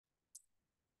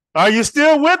Are you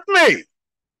still with me?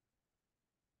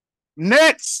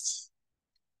 Next,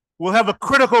 we'll have a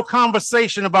critical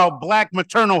conversation about Black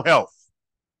maternal health.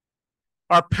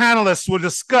 Our panelists will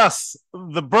discuss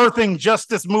the birthing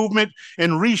justice movement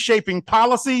in reshaping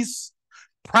policies,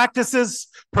 practices,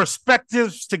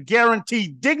 perspectives to guarantee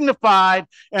dignified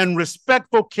and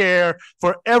respectful care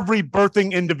for every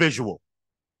birthing individual.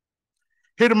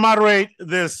 Here to moderate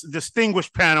this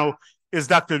distinguished panel is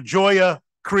Dr. Joia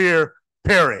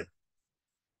Crear-Perry.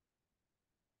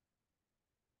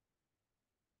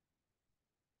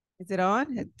 Is it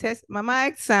on? Test my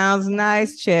mic. Sounds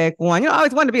nice. Check one. You know, I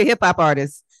always wanted to be a hip hop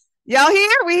artist. Y'all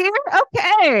here? We here?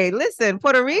 Okay. Listen,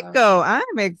 Puerto Rico.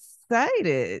 I'm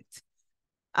excited.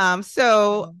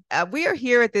 We are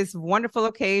here at this wonderful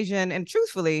occasion, and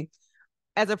truthfully,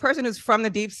 as a person who's from the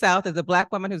Deep South, as a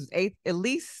Black woman who's at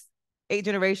least 8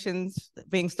 generations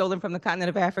being stolen from the continent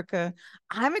of Africa,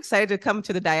 I'm excited to come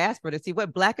to the diaspora to see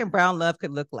what Black and brown love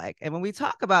could look like. And when we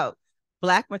talk about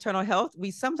Black maternal health, we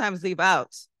sometimes leave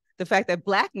out the fact that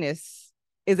Blackness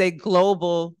is a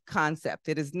global concept.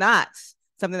 It is not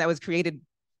something that was created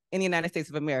in the United States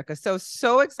of America.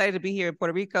 So excited to be here in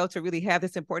Puerto Rico to really have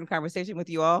this important conversation with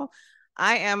you all.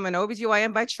 I am an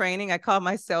OBGYN by training. I call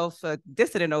myself a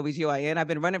dissident OBGYN. I've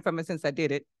been running from it since I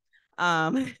did it.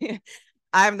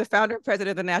 I'm the founder and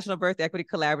president of the National Birth Equity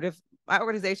Collaborative. My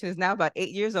organization is now about 8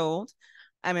 years old.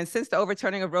 I mean, since the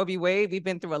overturning of Roe v. Wade, we've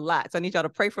been through a lot. So I need y'all to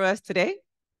pray for us today,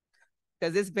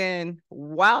 because it's been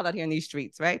wild out here in these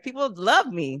streets, right? People love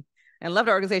me and love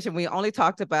the organization. We only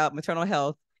talked about maternal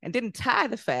health and didn't tie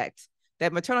the fact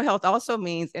that maternal health also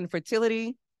means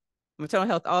infertility. Maternal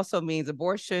health also means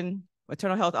abortion.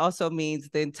 Maternal health also means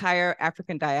the entire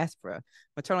African diaspora.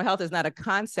 Maternal health is not a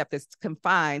concept that's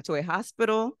confined to a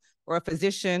hospital or a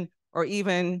physician or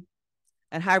even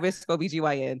a high-risk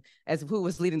OBGYN as who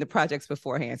was leading the projects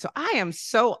beforehand. So I am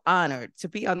so honored to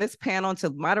be on this panel to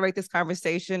moderate this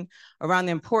conversation around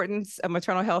the importance of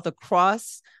maternal health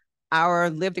across our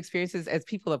lived experiences as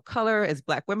people of color, as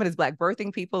Black women, as Black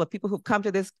birthing people, of people who've come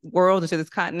to this world and to this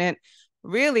continent,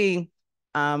 really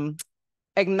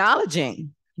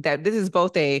acknowledging that this is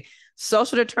both a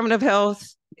social determinant of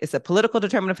health, it's a political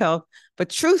determinant of health, but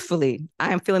truthfully,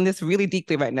 I am feeling this really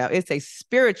deeply right now. It's a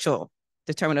spiritual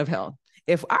determinant of health.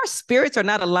 If our spirits are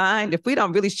not aligned, if we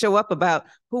don't really show up about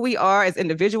who we are as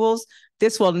individuals,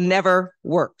 this will never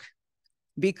work.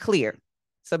 Be clear.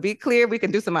 So be clear, we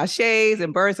can do some ashes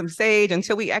and burn some sage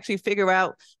until we actually figure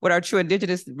out what our true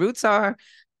indigenous roots are.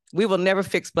 We will never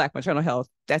fix Black maternal health.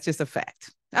 That's just a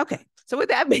fact. Okay, so with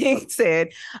that being said,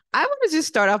 I want to just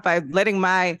start off by letting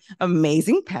my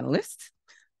amazing panelists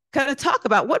kind of talk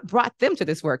about what brought them to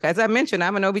this work. As I mentioned,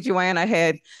 I'm an OBGYN. I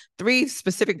had 3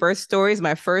 specific birth stories.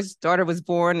 My first daughter was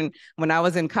born when I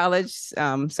was in college.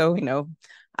 So, you know,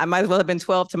 I might as well have been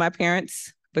 12 to my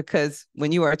parents, because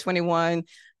when you are 21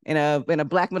 in a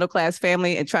Black middle-class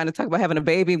family and trying to talk about having a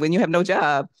baby when you have no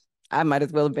job, I might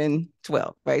as well have been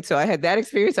 12, right? So I had that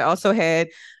experience. I also had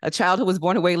a child who was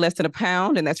born to weigh less than a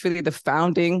pound, and that's really the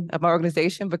founding of my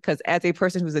organization, because as a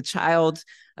person who's a child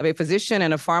of a physician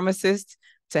and a pharmacist,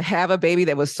 to have a baby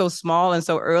that was so small and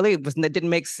so early, it didn't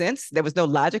make sense. There was no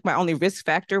logic. My only risk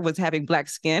factor was having Black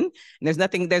skin.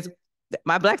 And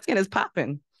my Black skin is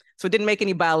popping. So it didn't make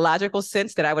any biological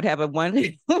sense that I would have a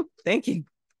thank you.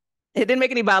 It didn't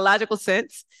make any biological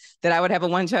sense that I would have a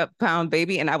 1 pound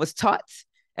baby. And I was taught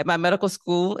at my medical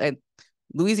school at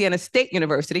Louisiana State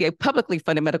University, a publicly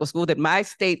funded medical school, that my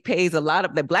state pays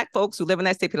that Black folks who live in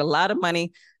that state pay a lot of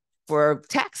money for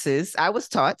taxes. I was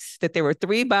taught that there were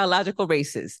 3 biological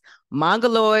races: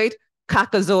 Mongoloid,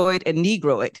 Caucasoid, and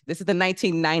Negroid. This is the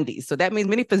 1990s. So that means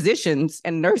many physicians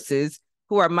and nurses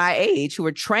who are my age, who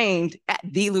were trained at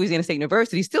the Louisiana State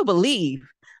University, still believe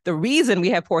the reason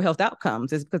we have poor health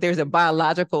outcomes is because there's a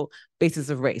biological basis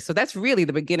of race. So that's really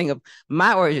the beginning of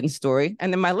my origin story.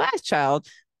 And then my last child,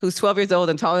 who's 12 years old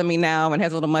and taller than me now and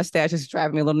has a little mustache, is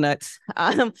driving me a little nuts,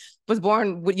 was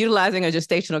born utilizing a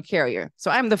gestational carrier.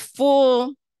 So I'm the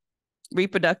full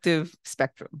reproductive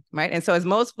spectrum, right? And so as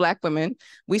most Black women,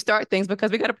 we start things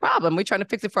because we got a problem. We're trying to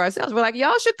fix it for ourselves. We're like,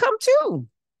 y'all should come too.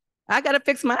 I got to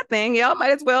fix my thing. Y'all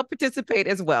might as well participate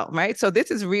as well, right? So this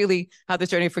is really how this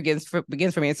journey begins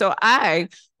for me. And so I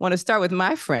want to start with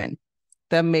my friend,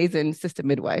 the amazing Sista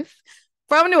Midwife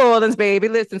from New Orleans, baby.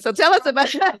 Listen, so tell us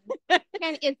about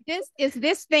And is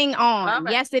this thing on?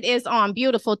 Right. Yes, it is on.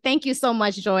 Beautiful. Thank you so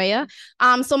much, Joia.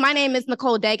 So my name is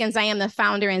Nicole Deggins. I am the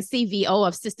founder and CVO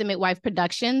of Sista Midwife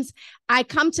Productions. I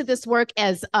come to this work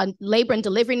as a labor and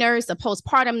delivery nurse, a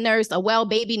postpartum nurse, a well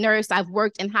baby nurse. I've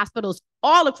worked in hospitals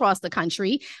all across the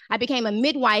country. I became a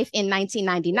midwife in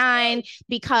 1999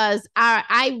 because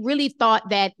I really thought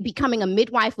that becoming a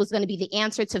midwife was going to be the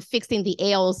answer to fixing the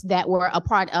ails that were a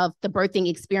part of the birthing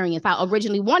experience. I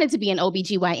originally wanted to be an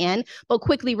OBGYN, but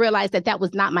quickly realized that that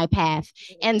was not my path.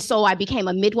 And so I became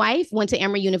a midwife, went to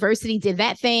Emory University, did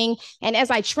that thing. And as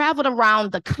I traveled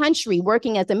around the country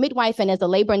working as a midwife and as a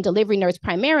labor and delivery nurse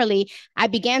primarily, I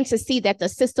began to see that the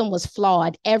system was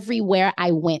flawed everywhere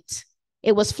I went.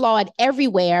 It was flawed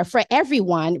everywhere for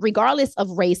everyone, regardless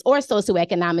of race or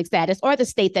socioeconomic status or the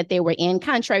state that they were in.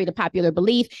 Contrary to popular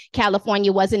belief,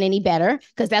 California wasn't any better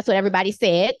because that's what everybody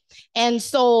said. And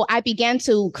so I began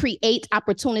to create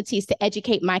opportunities to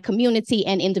educate my community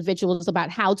and individuals about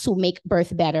how to make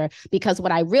birth better. Because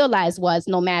what I realized was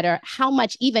no matter how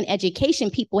much even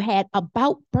education people had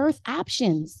about birth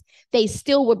options, they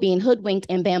still were being hoodwinked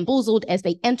and bamboozled as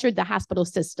they entered the hospital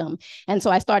system. And so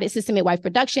I started Sista Midwife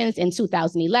Productions in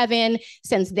 2011.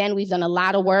 Since then, we've done a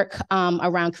lot of work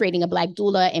around creating a Black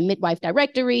doula and midwife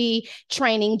directory,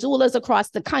 training doulas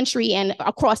across the country and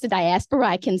across the diaspora,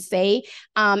 I can say,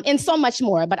 and so much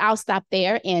more. But I'll stop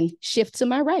there and shift to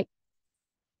my right.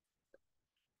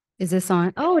 Is this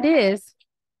on? Oh, it is.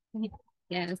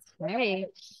 Yes, great.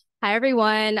 Hi,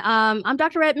 everyone. I'm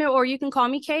Dr. Redman, or you can call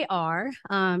me KR.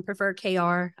 Prefer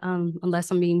KR,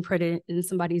 unless I'm being printed in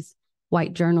somebody's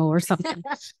white journal or something.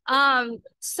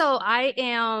 So I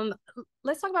am,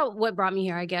 let's talk about what brought me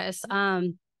here, I guess. A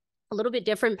little bit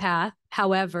different path.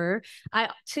 However, I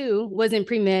too was in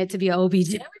pre-med to be an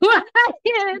OB/GYN.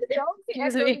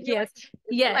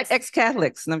 Yes. Like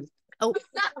ex-Catholics. Oh,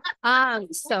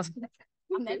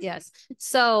 yes.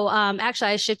 So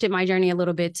actually, I shifted my journey a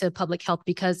little bit to public health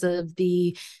because of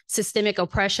the systemic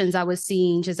oppressions I was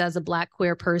seeing just as a Black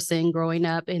queer person growing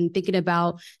up, and thinking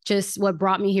about just what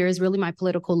brought me here is really my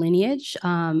political lineage.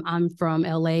 I'm from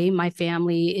LA. My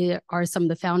family are some of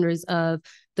the founders of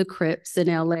the Crips in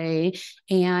LA.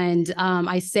 And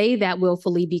I say that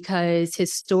willfully because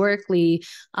historically,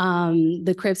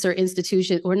 the Crips are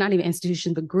institutions, or not even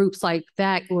institutions, but groups like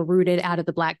that were rooted out of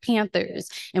the Black Panthers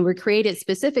and were created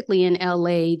specifically in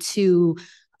LA to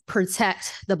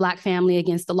protect the Black family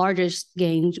against the largest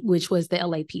gang, which was the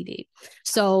LAPD.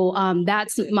 So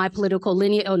that's my political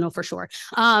lineage. Oh, no, for sure.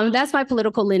 That's my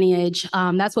political lineage.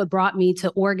 That's what brought me to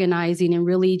organizing and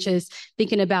really just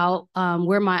thinking about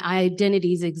where my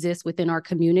identities exist within our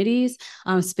communities,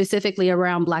 specifically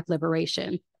around Black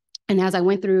liberation. And as I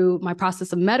went through my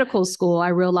process of medical school, I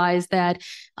realized that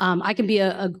I can be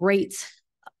a great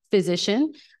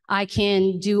physician. I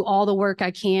can do all the work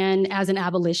I can as an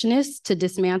abolitionist to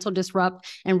dismantle, disrupt,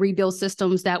 and rebuild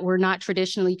systems that were not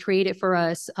traditionally created for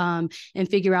us, and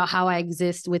figure out how I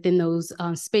exist within those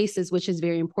spaces, which is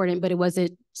very important, but it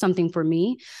wasn't something for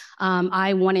me.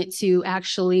 I wanted to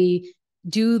actually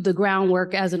do the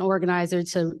groundwork as an organizer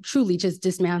to truly just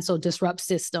dismantle, disrupt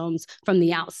systems from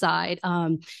the outside.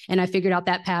 And I figured out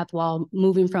that path while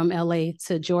moving from LA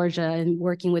to Georgia and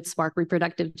working with Spark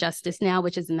Reproductive Justice now,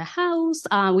 which is in the house.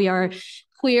 We are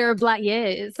queer Black,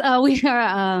 yes. We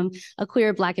are a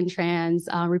queer Black and trans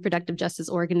reproductive justice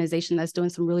organization that's doing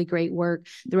some really great work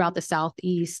throughout the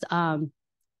Southeast.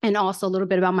 And also a little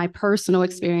bit about my personal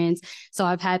experience. So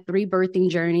I've had 3 birthing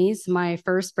journeys. My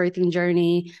first birthing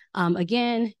journey,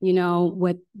 again, you know,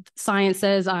 what science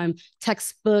says, I'm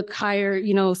textbook, higher,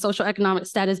 you know, social economic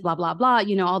status, blah, blah, blah,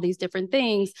 you know, all these different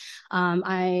things.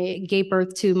 I gave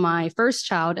birth to my first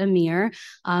child, Amir,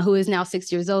 who is now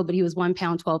 6 years old, but he was 1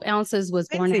 pound, 12 ounces, was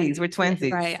born. We're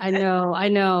twinsies. Right, I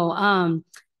know.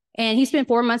 And he spent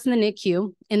 4 months in the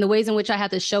NICU. In the ways in which I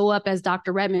had to show up as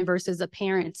Dr. Redman versus a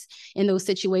parent in those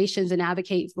situations and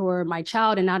advocate for my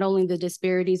child, and not only the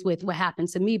disparities with what happened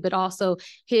to me, but also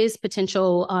his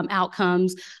potential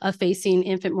outcomes of facing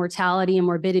infant mortality and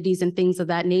morbidities and things of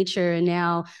that nature. And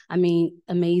now, I mean,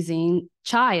 amazing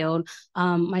child.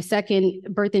 My second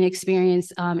birthing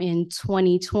experience in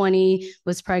 2020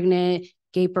 was pregnant,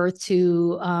 gave birth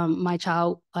to my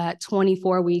child at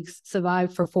 24 weeks,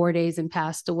 survived for 4 days and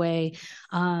passed away.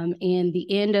 In the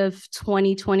end of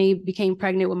 2020, became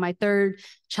pregnant with my third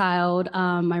child,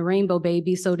 my rainbow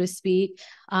baby, so to speak,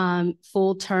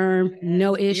 full term,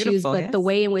 no issues, but yes. The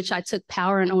way in which I took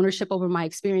power and ownership over my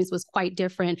experience was quite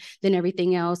different than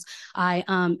everything else. I,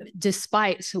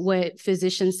 despite what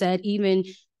physicians said, even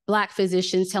Black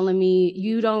physicians telling me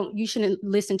you shouldn't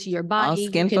listen to your body. All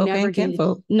skin folk and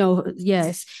kinfolk. No,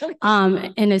 yes.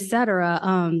 And et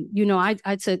cetera. You know,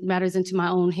 I took matters into my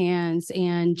own hands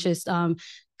and just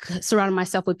surrounded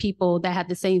myself with people that had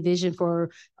the same vision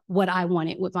for what I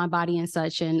wanted with my body and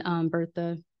such, and birthed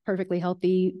a perfectly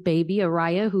healthy baby,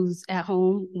 Araya, who's at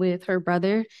home with her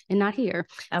brother and not here.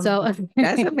 So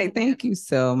that's amazing. Thank you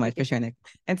so much for sharing that.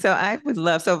 And so I would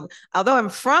love, so although I'm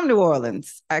from New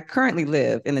Orleans, I currently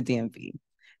live in the DMV.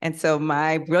 And so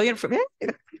my brilliant friend,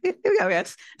 here we go,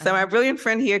 yes. So my brilliant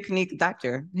friend here, Kanika,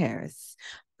 Dr. Harris,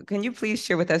 can you please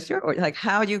share with us like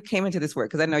how you came into this work?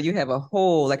 Because I know you have a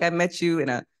whole, like I met you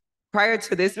prior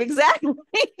to this, exactly.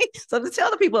 So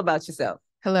tell the people about yourself.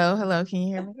 Hello, can you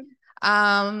hear me?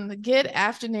 Good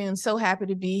afternoon. So happy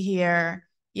to be here.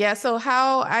 Yeah, so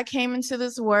how I came into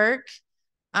this work,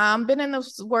 been in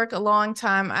this work a long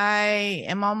time.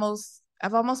 I've almost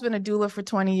been a doula for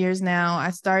 20 years now.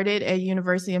 I started at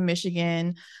University of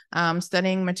Michigan,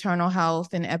 studying maternal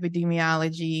health and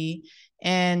epidemiology,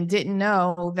 and didn't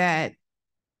know that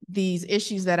these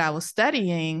issues that I was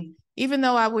studying, even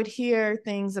though I would hear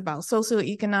things about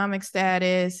socioeconomic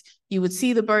status, you would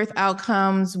see the birth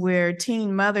outcomes where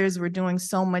teen mothers were doing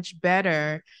so much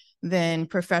better than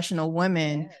professional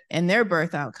women and their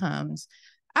birth outcomes.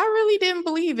 I really didn't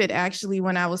believe it actually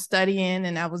when I was studying,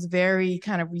 and I was very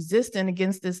kind of resistant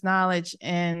against this knowledge.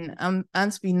 And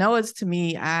unbeknownst to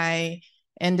me, I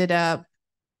ended up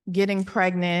getting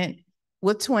pregnant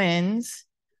with twins.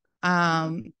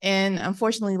 And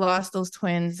unfortunately lost those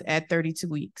twins at 32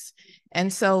 weeks.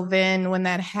 And so then when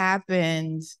that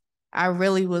happened, I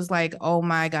really was like, oh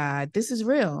my God, this is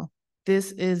real.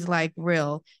 This is like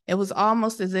real. It was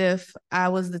almost as if I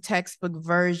was the textbook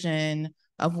version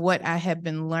of what I had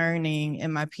been learning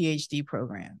in my PhD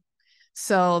program.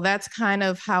 So that's kind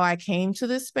of how I came to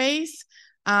this space.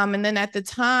 And then at the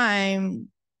time,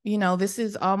 you know, this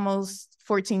is almost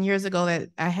 14 years ago that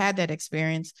I had that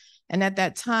experience. And at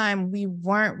that time, we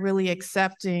weren't really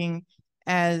accepting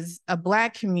as a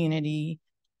Black community,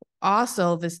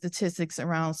 also the statistics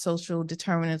around social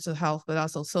determinants of health, but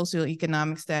also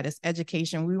socioeconomic status,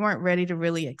 education. We weren't ready to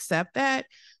really accept that.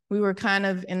 We were kind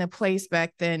of in a place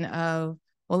back then of,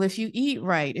 well, if you eat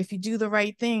right, if you do the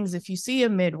right things, if you see a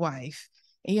midwife,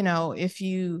 if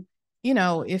you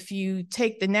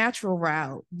take the natural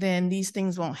route, then these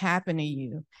things won't happen to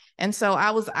you. And so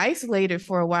I was isolated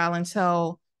for a while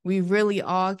until we really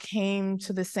all came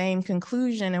to the same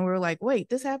conclusion, and we were like, wait,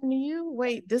 this happened to you?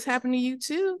 Wait, this happened to you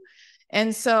too?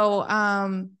 And so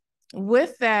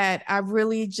with that, I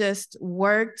really just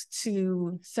worked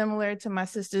similar to my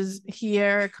sisters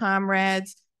here,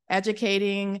 comrades,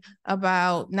 educating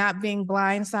about not being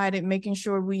blindsided, making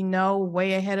sure we know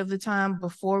way ahead of the time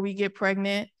before we get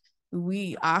pregnant.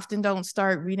 We often don't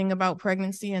start reading about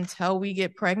pregnancy until we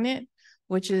get pregnant,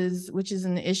 which is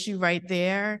an issue right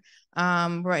there.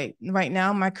 Right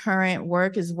now, my current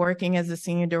work is working as the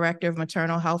Senior Director of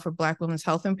Maternal Health for Black Women's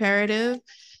Health Imperative.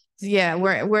 Yeah,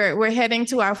 we're heading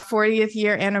to our 40th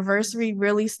year anniversary,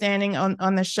 really standing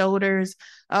on the shoulders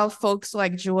of folks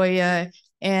like Joia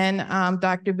and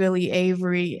Dr. Billy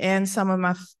Avery and some of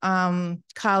my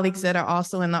colleagues that are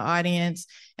also in the audience,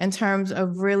 in terms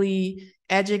of really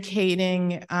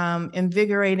educating,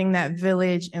 invigorating that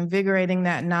village, invigorating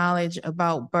that knowledge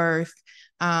about birth,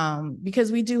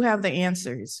 because we do have the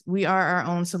answers. We are our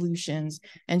own solutions,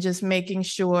 and just making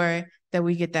sure that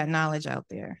we get that knowledge out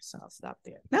there. So I'll stop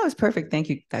there. That was perfect. Thank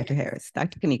you, Dr. Harris,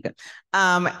 Dr. Kanika.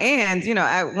 And,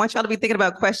 I want y'all to be thinking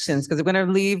about questions, because we're going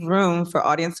to leave room for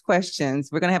audience questions.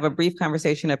 We're going to have a brief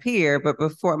conversation up here, but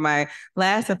before my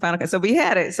last and final, so we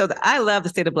had it. So I love the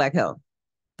state of Black health.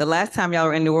 The last time y'all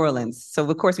were in New Orleans. So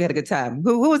of course we had a good time.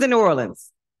 Who was in New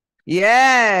Orleans?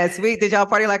 Yes. Did y'all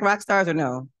party like rock stars or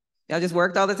no? Y'all just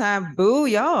worked all the time? Boo,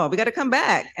 y'all. We got to come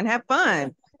back and have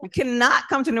fun. We cannot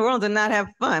come to New Orleans and not have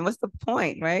fun. What's the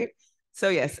point, right? So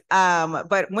yes.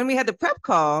 But when we had the prep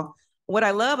call, what I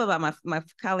love about my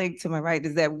colleague to my right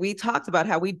is that we talked about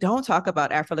how we don't talk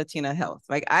about Afro-Latina health.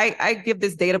 Like I give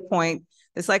this data point.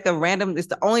 It's like it's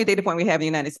the only data point we have in the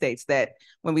United States, that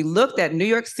when we looked at New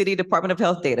York City Department of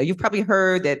Health data, you've probably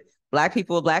heard that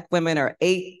Black women are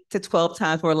 8 to 12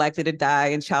 times more likely to die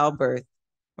in childbirth,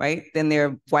 right, than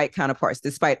their white counterparts,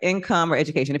 despite income or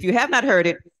education. If you have not heard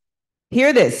it,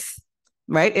 hear this,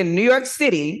 right? In New York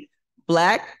City,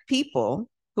 Black people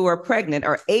who are pregnant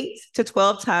are 8 to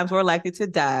 12 times more likely to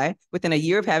die within a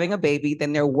year of having a baby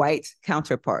than their white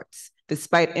counterparts,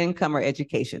 despite income or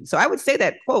education. So I would say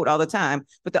that quote all the time,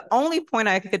 but the only point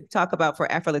I could talk about for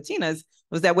Afro-Latinas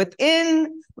was that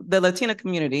within the Latina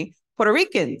community, Puerto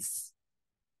Ricans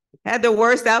had the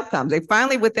worst outcomes. They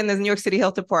finally, within the New York City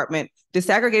Health Department,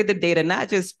 disaggregated the data, not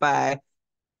just by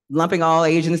lumping all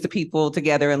Asians to people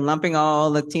together and lumping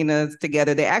all Latinas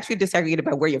together. They actually disaggregated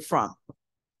by where you're from.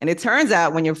 And it turns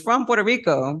out when you're from Puerto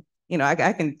Rico, you know,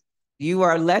 you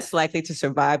are less likely to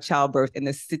survive childbirth in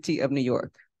the city of New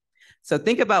York. So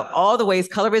think about all the ways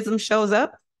colorism shows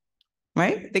up,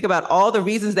 right? Think about all the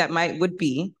reasons that would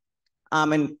be,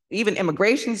 and even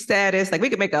immigration status. Like we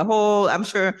could make a whole, I'm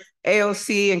sure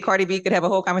AOC and Cardi B could have a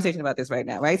whole conversation about this right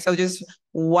now, right? So just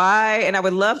why, and I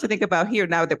would love to think about here,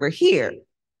 now that we're here,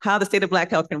 how the state of Black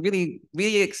health can really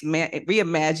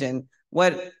reimagine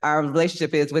what our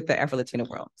relationship is with the Afro-Latino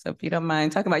world. So if you don't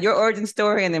mind talking about your origin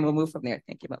story, and then we'll move from there.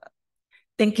 Thank you, Mama.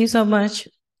 Thank you so much.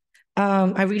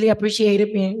 I really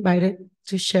appreciated being invited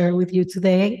to share with you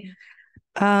today.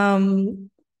 I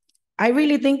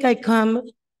really think I come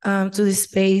to this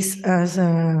space as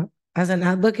an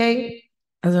advocate,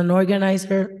 as an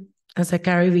organizer, as a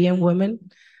Caribbean woman.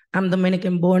 I'm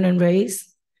Dominican born and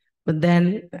raised, but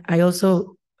then I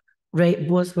also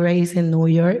was raised in New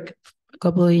York a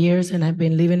couple of years, and I've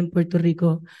been living in Puerto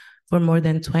Rico for more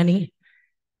than 20.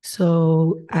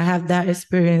 So I have that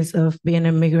experience of being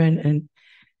an immigrant and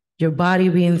your body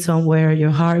being somewhere, your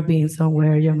heart being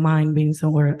somewhere, your mind being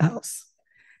somewhere else.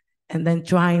 And then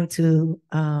trying to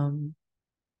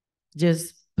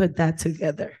just put that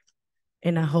together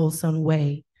in a wholesome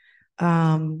way.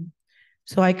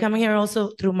 So I come here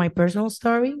also through my personal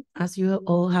story, as you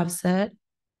all have said,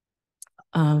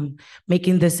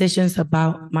 making decisions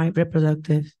about my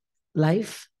reproductive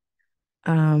life,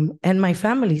 and my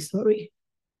family story,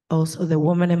 also the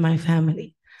woman in my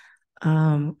family.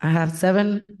 I have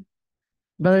 7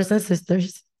 brothers and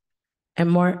sisters and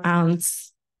more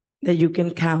aunts that you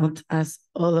can count, as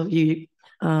all of you,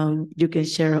 you can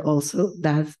share also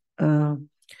that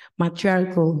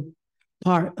matriarchal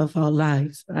part of our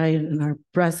lives, right? And our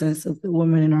presence of the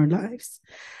woman in our lives.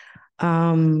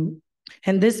 And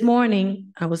this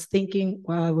morning, I was thinking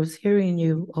while I was hearing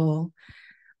you all,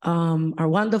 our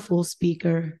wonderful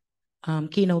speaker,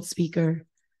 keynote speaker,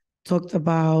 talked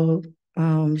about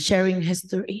sharing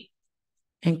history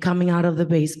and coming out of the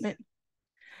basement,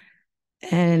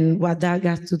 and what that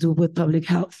got to do with public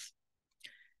health.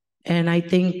 And I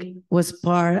think was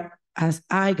part as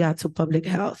I got to public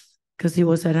health, because it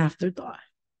was an afterthought.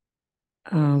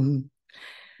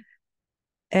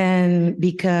 And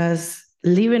because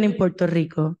living in Puerto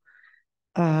Rico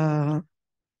and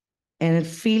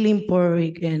feeling Puerto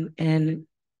Rican and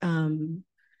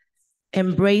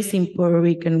embracing Puerto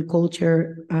Rican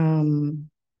culture,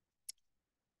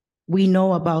 we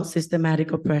know about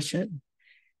systematic oppression,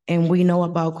 and we know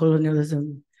about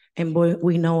colonialism, and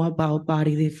we know about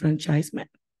body disfranchisement,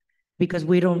 because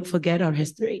we don't forget our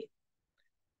history.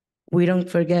 We don't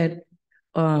forget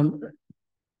all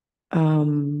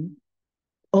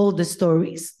the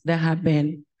stories that have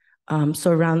been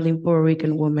surrounding Puerto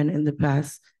Rican women in the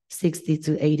past 60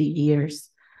 to 80 years.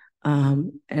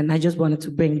 And I just wanted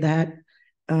to bring that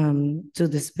to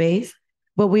the space.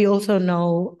 But we also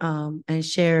know and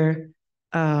share,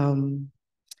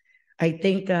 I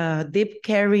think, deep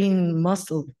caring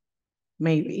muscle,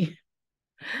 maybe,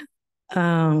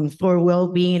 for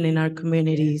well-being in our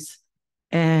communities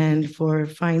and for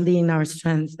finding our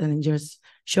strengths and just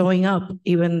showing up,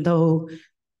 even though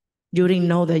you didn't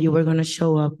know that you were going to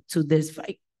show up to this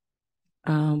fight.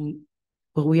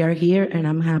 But we are here, and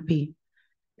I'm happy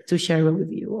to share it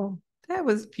with you all. That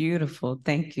was beautiful.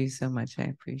 Thank you so much. I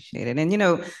appreciate it. And, you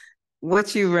know,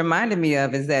 what you reminded me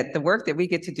of is that the work that we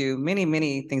get to do, many,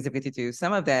 many things that we get to do,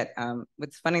 some of that,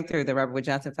 with funding through the Robert Wood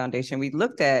Johnson Foundation, we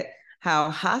looked at how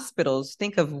hospitals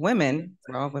think of women,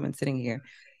 we're all women sitting here,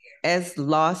 as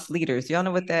loss leaders. Y'all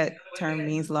know what that term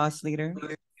means, loss leader?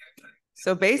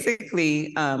 So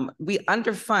basically, we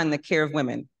underfund the care of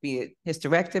women, be it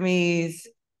hysterectomies,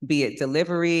 be it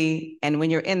delivery. And when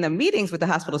you're in the meetings with the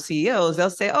hospital CEOs, they'll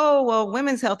say, oh, well,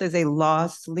 women's health is a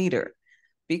loss leader,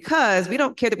 because we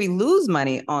don't care that we lose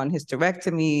money on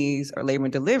hysterectomies or labor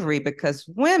and delivery, because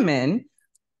women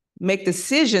make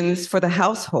decisions for the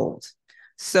household.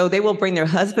 So they will bring their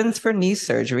husbands for knee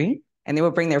surgery, and they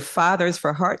will bring their fathers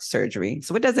for heart surgery.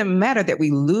 So it doesn't matter that we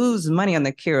lose money on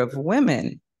the care of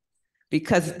women,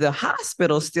 because the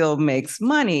hospital still makes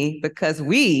money because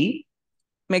we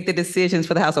make the decisions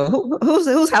for the household.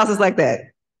 Whose house is like that?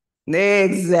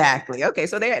 Exactly. Okay,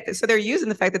 so they're using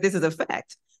the fact that this is a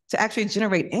fact to actually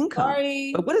generate income.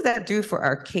 Sorry. But what does that do for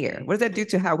our care? What does that do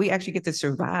to how we actually get to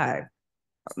survive,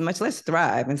 much less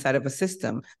thrive, inside of a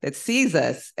system that sees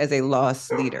us as a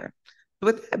loss leader?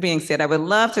 With that being said, I would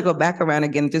love to go back around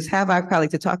again, just have our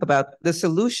colleagues to talk about the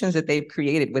solutions that they've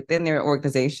created within their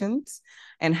organizations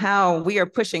and how we are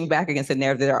pushing back against the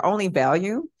narrative that our only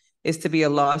value is to be a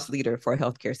lost leader for a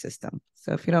healthcare system.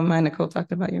 So if you don't mind, Nicole,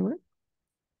 talking about your work.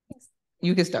 Yes.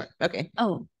 You can start. Okay.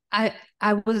 Oh, I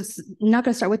was not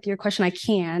going to start with your question. I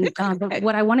can, but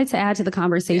what I wanted to add to the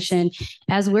conversation,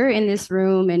 as we're in this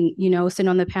room and, you know, sitting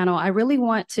on the panel, I really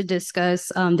want to discuss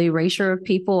the erasure of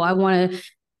people. I want to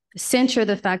center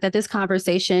the fact that this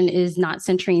conversation is not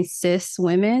centering cis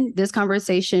women. This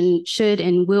conversation should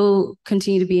and will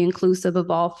continue to be inclusive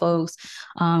of all folks,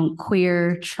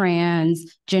 queer,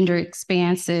 trans, gender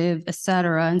expansive, et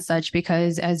cetera, and such,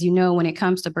 because as you know, when it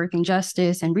comes to birthing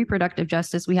justice and reproductive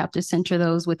justice, we have to center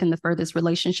those within the furthest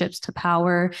relationships to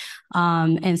power.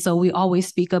 And so we always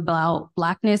speak about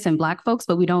Blackness and Black folks,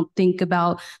 but we don't think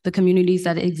about the communities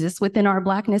that exist within our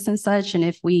Blackness and such. And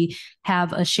if we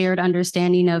have a shared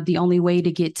understanding of the only way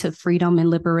to get to freedom and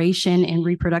liberation and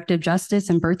reproductive justice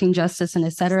and birthing justice and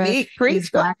et cetera is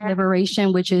Black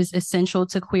liberation, which is essential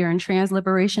to queer and trans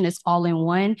liberation. It's all in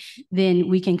one. Then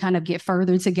we can kind of get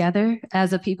further together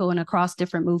as a people and across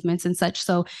different movements and such.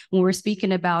 So when we're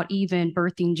speaking about even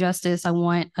birthing justice, I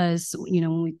want us, you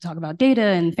know, when we talk about data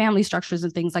and family structures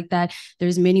and things like that,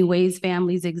 there's many ways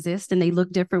families exist and they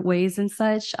look different ways and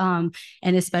such. And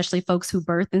especially folks who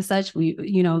birth and such, we,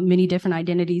 you know, many different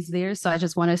identities there. So I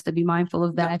just want us to be mindful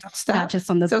of that. Not just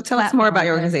on the So tell us more about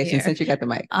your organization since you got the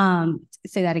mic.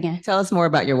 Say that again. Tell us more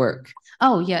about your work.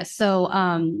 Oh, yes. So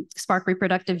Spark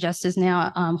Reproductive Justice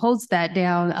now holds that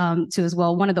down to as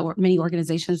well. One of the many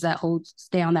organizations that holds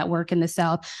down that work in the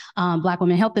South. Black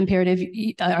Women Health Imperative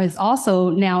is also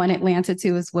now in Atlanta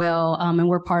too as well. And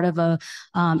we're part of a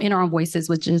In Our Own Voices,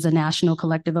 which is a national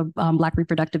collective of Black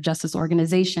reproductive justice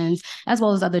organizations, as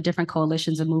well as other different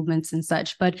coalitions and movements and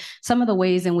such. But some of the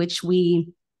ways in which we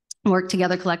work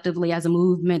together collectively as a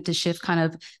movement to shift kind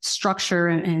of structure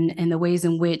and the ways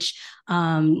in which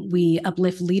we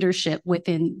uplift leadership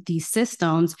within these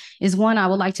systems is one, I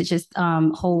would like to just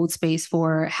hold space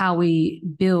for how we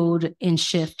build and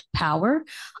shift power.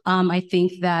 I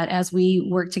think that as we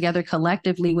work together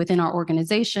collectively within our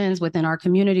organizations, within our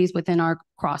communities, within our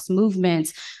cross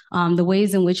movements, the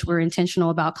ways in which we're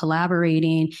intentional about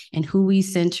collaborating and who we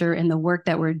center in the work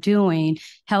that we're doing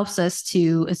helps us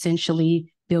to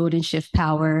essentially build and shift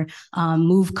power,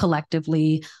 move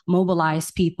collectively,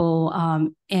 mobilize people.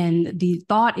 And the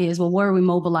thought is, well, where are we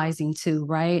mobilizing to,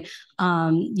 right?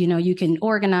 You know, you can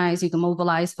organize, you can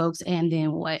mobilize folks, and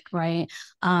then what, right?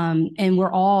 And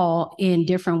we're all in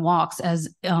different walks as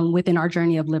within our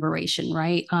journey of liberation,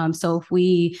 right? So if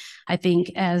we, I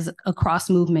think as a cross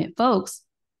movement folks,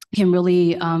 can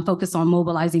really focus on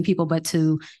mobilizing people, but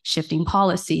to shifting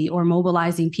policy or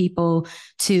mobilizing people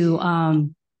to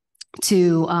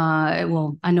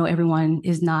well, I know everyone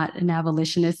is not an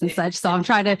abolitionist and such, so I'm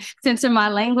trying to censor my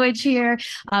language here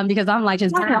because I'm like,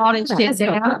 just burn all this shit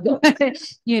down.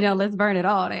 You know, let's burn it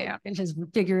all down and just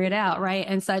figure it out, right?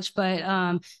 And such.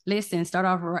 But listen, start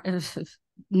off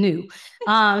new.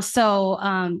 But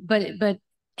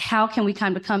how can we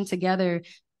kind of come together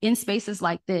in spaces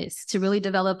like this to really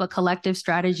develop a collective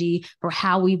strategy for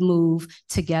how we move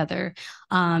together,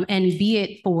 and be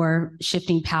it for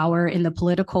shifting power in the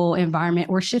political environment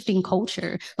or shifting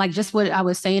culture, like just what I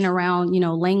was saying around, you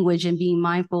know, language and being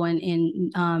mindful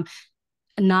and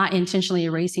not intentionally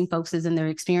erasing folks in their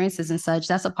experiences and such.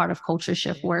 That's a part of culture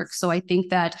shift work. So I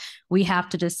think that we have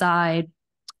to decide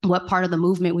what part of the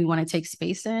movement we want to take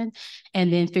space in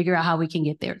and then figure out how we can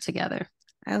get there together.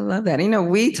 I love that. You know,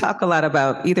 we talk a lot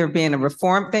about either being a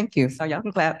reform, thank you. So y'all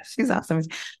can clap. She's awesome.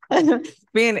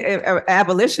 Being an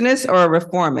abolitionist or a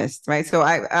reformist, right? So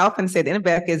I often say the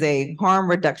NBEC is a harm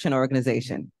reduction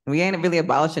organization. We ain't really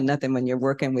abolishing nothing when you're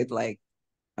working with, like,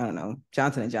 I don't know,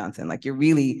 Johnson & Johnson. Like, you're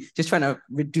really just trying to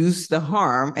reduce the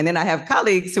harm. And then I have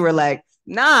colleagues who are like,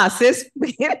 nah, sis,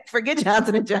 forget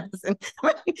Johnson & Johnson.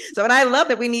 So, and I love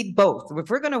that we need both.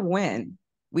 If we're going to win,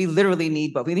 we literally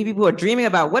need both. We need people who are dreaming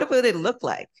about what would it look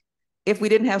like if we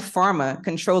didn't have pharma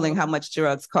controlling how much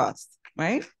drugs cost,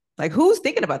 right? Like, who's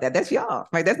thinking about that? That's y'all,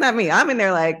 right? That's not me. I'm in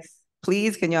there like,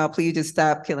 please, can y'all please just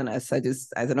stop killing us?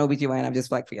 As an OBGYN, I'm just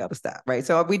like for y'all to stop, right?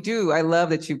 So we do. I love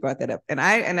that you brought that up. And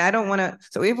I don't want to,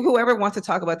 so if whoever wants to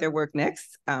talk about their work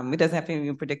next, it doesn't have to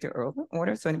even predict their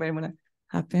order. So anybody want to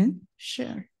hop in?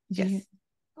 Sure. Yes.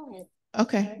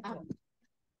 Okay.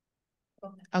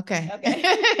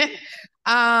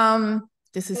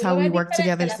 This is how we work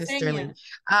together sisterly.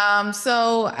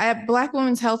 So at Black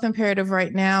Women's Health Imperative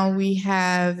right now, we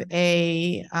have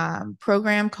a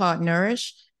program called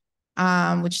Nourish.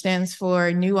 which stands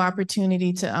for New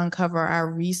Opportunity to Uncover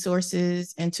Our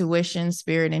Resources, Intuition,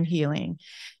 Spirit, and Healing.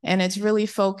 And it's really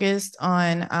focused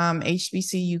on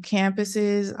HBCU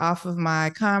campuses off of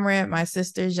my comrade, my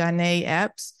sister, Janae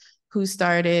Epps, who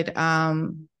started,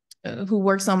 who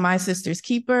works on My Sister's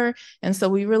Keeper. And so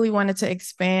we really wanted to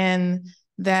expand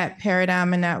that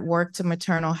paradigm and that work to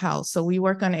maternal health. So we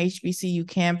work on HBCU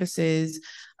campuses,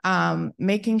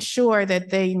 making sure that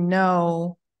they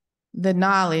know the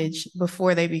knowledge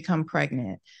before they become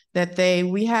pregnant, that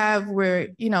we're,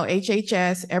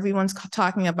 HHS, everyone's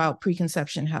talking about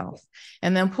preconception health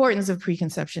and the importance of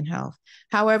preconception health.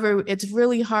 However, it's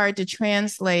really hard to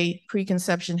translate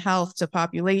preconception health to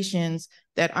populations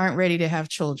that aren't ready to have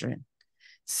children.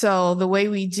 So the way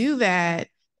we do that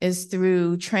is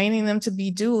through training them to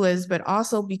be doulas, but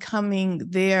also becoming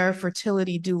their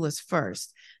fertility doulas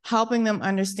first, helping them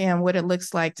understand what it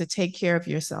looks like to take care of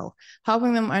yourself,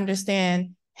 helping them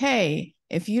understand, hey,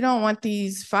 if you don't want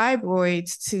these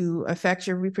fibroids to affect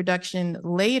your reproduction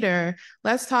later,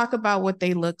 let's talk about what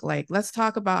they look like. Let's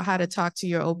talk about how to talk to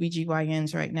your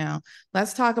OBGYNs right now.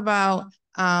 Let's talk about,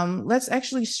 let's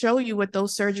actually show you what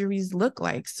those surgeries look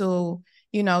like. So,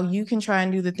 you can try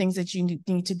and do the things that you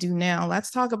need to do now.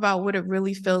 Let's talk about what it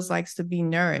really feels like to be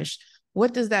nourished.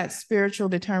 What does that spiritual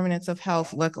determinants of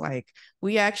health look like?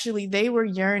 They were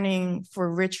yearning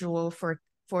for ritual, for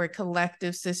a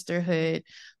collective sisterhood,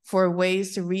 for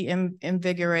ways to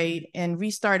reinvigorate and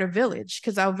restart a village,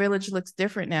 because our village looks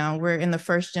different now. We're in the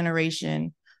first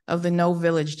generation of the no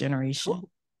village generation,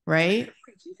 right?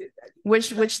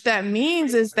 Which that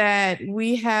means is that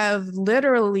we have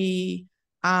literally,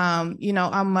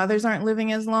 our mothers aren't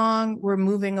living as long. We're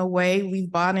moving away.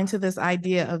 We've bought into this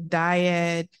idea of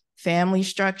dyad family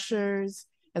structures,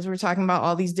 as we're talking about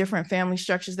all these different family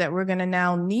structures that we're going to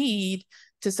now need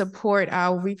to support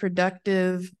our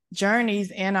reproductive journeys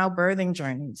and our birthing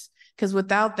journeys. Because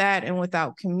without that and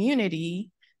without community,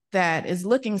 that is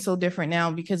looking so different now,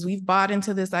 because we've bought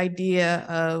into this idea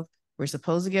of we're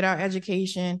supposed to get our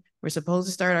education, we're supposed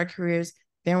to start our careers,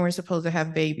 then we're supposed to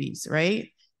have babies, right?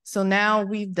 So now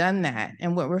we've done that.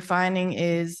 And what we're finding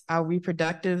is our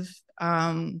reproductive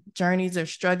journeys are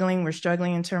struggling. We're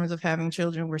struggling in terms of having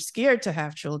children. We're scared to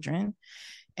have children.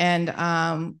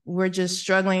 And we're just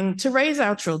struggling to raise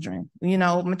our children.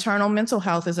 Maternal mental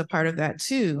health is a part of that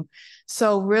too.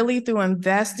 So really through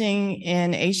investing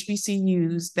in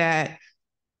HBCUs that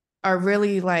are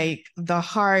really like the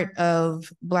heart of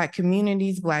Black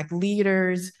communities, Black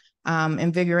leaders,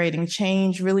 invigorating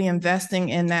change, really investing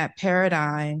in that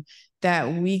paradigm,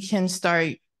 that we can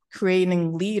start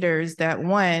creating leaders that,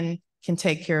 one, can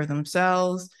take care of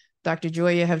themselves. Dr.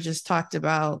 Joia have just talked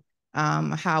about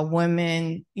how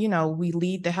women, we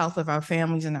lead the health of our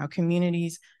families and our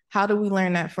communities. How do we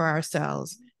learn that for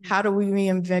ourselves? How do we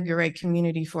reinvigorate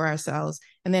community for ourselves?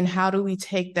 And then how do we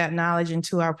take that knowledge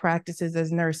into our practices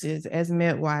as nurses, as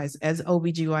midwives, as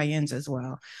OBGYNs as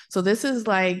well? So this is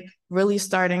like really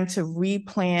starting to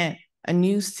replant a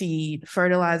new seed,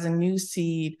 fertilize a new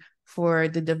seed for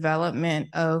the development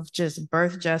of just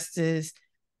birth justice,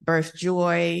 birth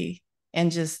joy,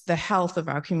 and just the health of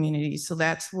our communities. So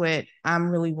that's what I'm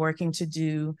really working to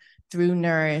do through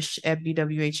Nourish at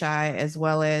BWHI, as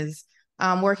well as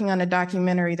working on a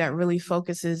documentary that really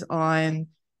focuses on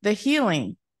the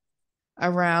healing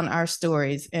around our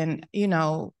stories and,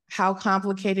 how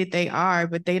complicated they are,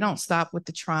 but they don't stop with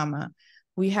the trauma.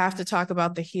 We have to talk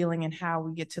about the healing and how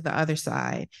we get to the other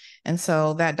side. And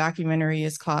so that documentary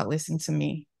is called Listen to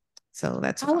Me. So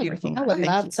that's what I'm working on. I would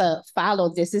love to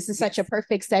follow this. This is such a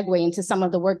perfect segue into some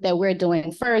of the work that we're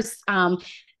doing. First, the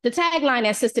tagline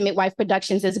at Sista Midwife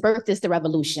Productions is "Birth is the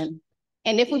Revolution."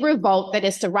 And if we revolt, that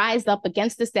is to rise up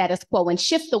against the status quo and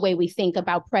shift the way we think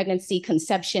about pregnancy,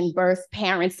 conception, birth,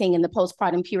 parenting, and the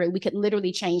postpartum period, we could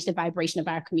literally change the vibration of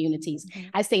our communities.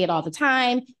 I say it all the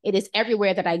time. It is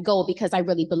everywhere that I go because I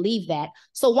really believe that.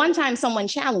 So one time someone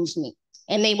challenged me.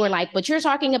 And they were like, but you're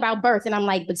talking about birth. And I'm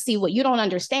like, but see, what you don't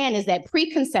understand is that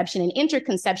preconception and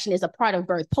interconception is a part of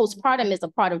birth. Postpartum is a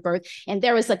part of birth. And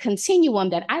there is a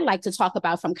continuum that I like to talk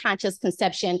about, from conscious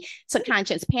conception to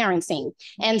conscious parenting.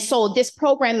 And so this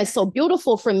program is so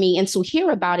beautiful for me and to hear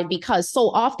about it, because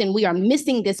so often we are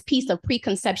missing this piece of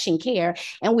preconception care.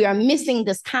 And we are missing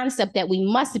this concept that we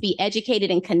must be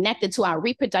educated and connected to our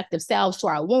reproductive selves, to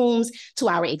our wombs, to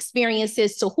our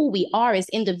experiences, to who we are as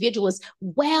individuals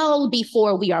well before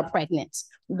we are pregnant.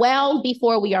 Well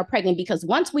before we are pregnant, because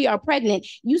once we are pregnant,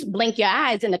 you blink your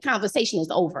eyes and the conversation is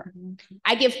over.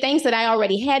 I give thanks that I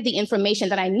already had the information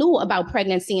that I knew about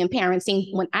pregnancy and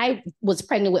parenting when I was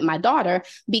pregnant with my daughter,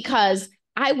 because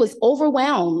I was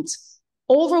overwhelmed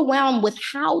overwhelmed with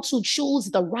how to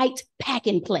choose the right pack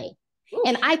and play.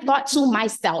 And I thought to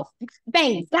myself,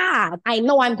 thank God I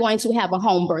know I'm going to have a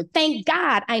home birth. Thank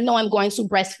God I know I'm going to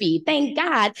breastfeed. Thank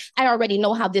God I already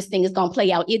know how this thing is going to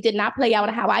play out. It did not play out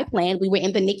how I planned. We were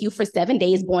in the NICU for 7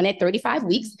 days, born at 35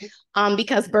 weeks,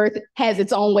 because birth has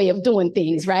its own way of doing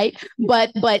things, right?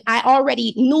 But I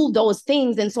already knew those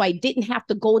things. And so I didn't have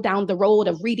to go down the road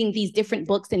of reading these different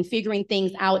books and figuring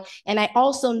things out. And I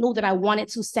also knew that I wanted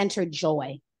to center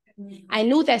joy. I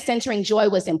knew that centering joy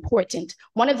was important.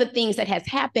 One of the things that has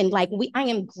happened, I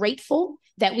am grateful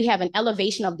that we have an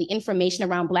elevation of the information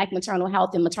around Black maternal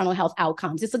health and maternal health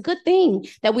outcomes. It's a good thing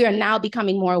that we are now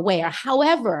becoming more aware.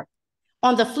 However,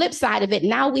 on the flip side of it,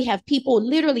 now we have people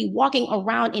literally walking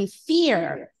around in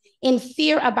fear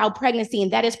about pregnancy.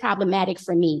 And that is problematic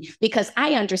for me because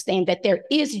I understand that there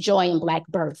is joy in Black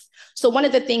birth. So one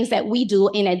of the things that we do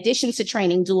in addition to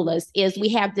training doulas is we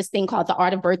have this thing called the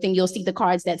Art of Birthing. You'll see the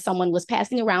cards that someone was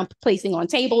passing around, placing on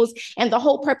tables. And the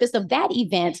whole purpose of that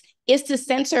event is to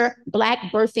center Black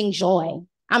birthing joy.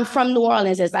 I'm from New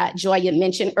Orleans, as Joia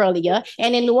mentioned earlier.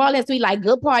 And in New Orleans, we like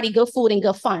good party, good food, and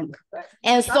good fun.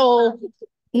 And so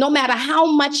no matter how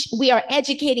much we are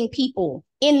educating people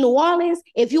in New Orleans,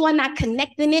 if you are not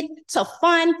connecting it to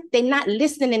fun, they're not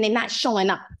listening and they're not showing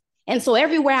up. And so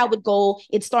everywhere I would go,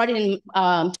 it started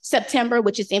in September,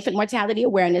 which is Infant Mortality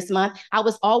Awareness Month. I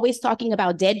was always talking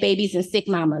about dead babies and sick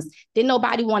mamas. Didn't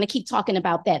nobody want to keep talking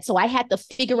about that. So I had to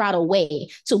figure out a way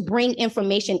to bring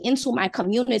information into my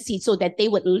community so that they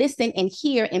would listen and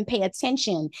hear and pay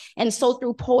attention. And so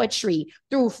through poetry,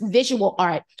 through visual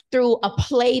art, through a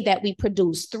play that we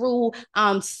produce, through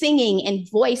singing and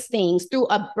voice things, through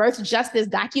a birth justice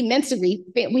documentary,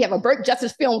 we have a birth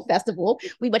justice film festival,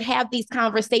 we would have these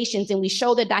conversations and we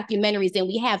show the documentaries and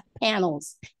we have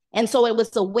panels. And so it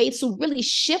was a way to really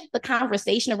shift the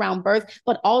conversation around birth,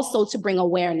 but also to bring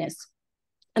awareness.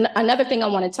 And another thing I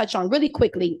want to touch on really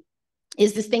quickly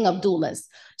is this thing of doulas.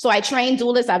 So I train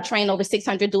doulas. I've trained over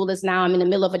 600 doulas now. I'm in the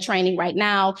middle of a training right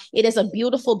now. It is a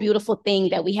beautiful, beautiful thing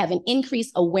that we have an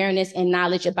increased awareness and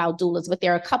knowledge about doulas, but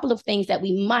there are a couple of things that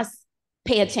we must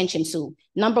pay attention to.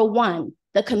 Number one,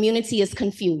 the community is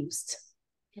confused.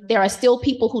 There are still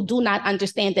people who do not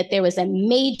understand that there is a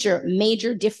major,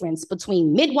 major difference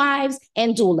between midwives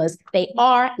and doulas. They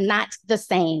are not the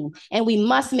same. And we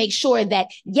must make sure that,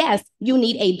 yes, you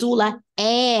need a doula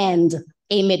and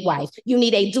a midwife. You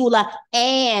need a doula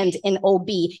and an OB.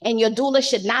 And your doula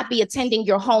should not be attending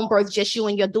your home birth, just you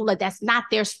and your doula. That's not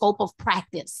their scope of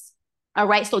practice. All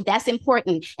right, so that's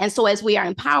important. And so as we are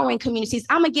empowering communities,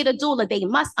 I'm gonna get a doula. They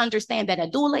must understand that a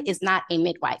doula is not a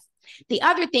midwife. The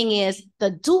other thing is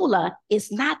the doula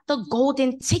is not the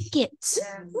golden ticket.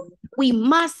 We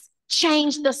must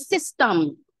change the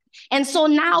system. And so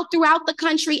now throughout the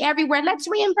country, everywhere, let's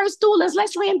reimburse doulas.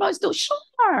 Let's reimburse doulas.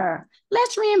 Sure,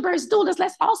 let's reimburse doulas.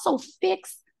 Let's also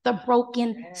fix the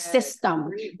broken system.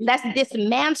 Let's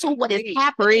dismantle what is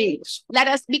happening. Let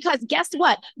us, because guess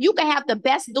what? You can have the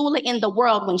best doula in the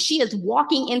world when she is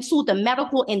walking into the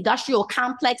medical industrial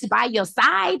complex by your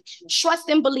side. Trust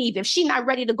and believe, if she's not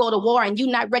ready to go to war and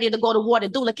you're not ready to go to war, the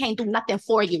doula can't do nothing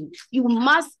for you.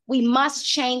 We must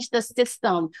change the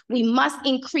system. We must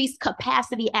increase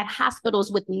capacity at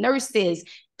hospitals with nurses.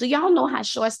 Do y'all know how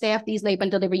short-staffed these labor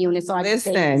and delivery units are?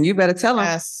 Listen, you better tell them.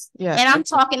 Yes, yes. And I'm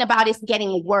talking about it's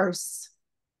getting worse.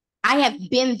 I have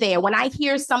been there. When I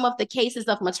hear some of the cases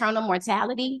of maternal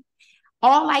mortality,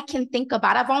 all I can think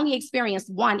about, I've only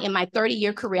experienced one in my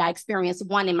 30-year career. I experienced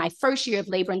one in my first year of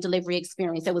labor and delivery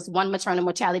experience. There was one maternal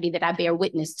mortality that I bear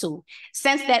witness to.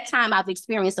 Since that time, I've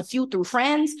experienced a few through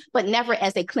friends, but never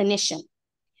as a clinician.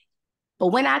 But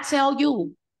when I tell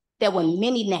you, there were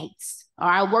many nights, or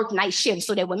I worked night shifts,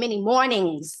 so there were many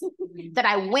mornings that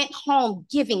I went home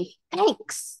giving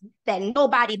thanks that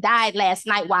nobody died last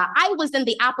night while I was in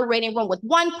the operating room with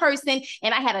one person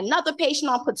and I had another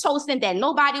patient on Pitocin that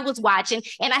nobody was watching,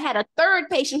 and I had a third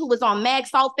patient who was on mag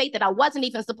sulfate that I wasn't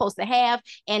even supposed to have,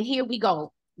 and here we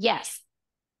go. Yes.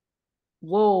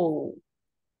 Whoa.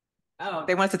 Oh,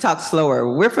 they want us to talk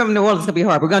slower. We're from New Orleans. It's gonna be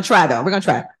hard. We're gonna try though. We're gonna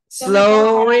try.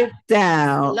 Slow it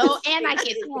down. Slow, and I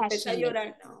get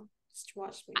passionate.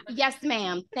 Yes,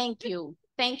 ma'am. Thank you.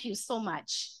 Thank you so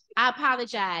much. I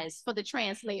apologize for the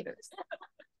translators.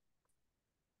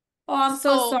 Oh, I'm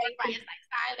so sorry. It's like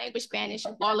sign language, Spanish,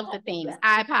 all of the things.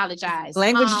 I apologize.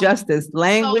 Language justice in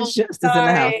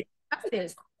the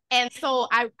house. And so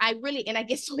I really, and I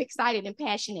get so excited and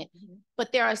passionate,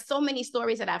 but there are so many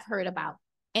stories that I've heard about,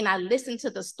 and I listen to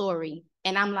the story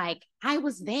and I'm like, I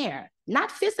was there,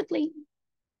 not physically,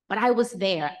 but I was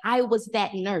there. I was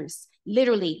that nurse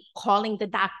literally calling the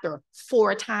doctor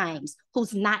 4 times,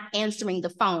 who's not answering the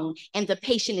phone, and the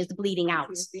patient is bleeding out.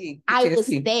 I was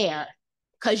there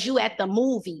because you at the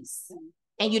movies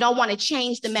and you don't want to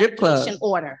change the medication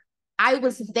order. I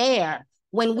was there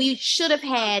when we should have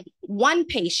had 1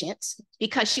 patient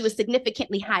because she was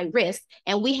significantly high risk,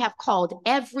 and we have called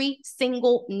every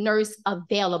single nurse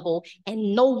available,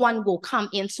 and no one will come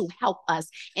in to help us.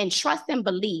 And trust and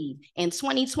believe, in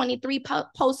 2023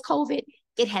 post-COVID,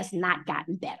 it has not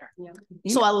gotten better.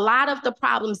 Yeah. So a lot of the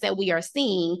problems that we are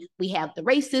seeing, we have the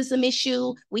racism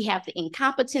issue, we have the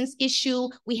incompetence issue,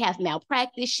 we have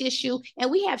malpractice issue,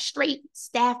 and we have straight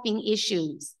staffing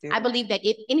issues. Yeah. I believe that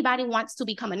if anybody wants to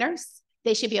become a nurse,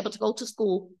 they should be able to go to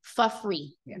school for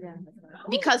free. Yeah.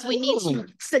 Because we need to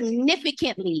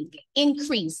significantly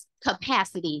increase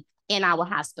capacity in our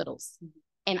hospitals.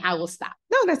 And I will stop.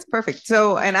 No, that's perfect.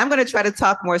 So, and I'm going to try to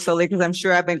talk more slowly because I'm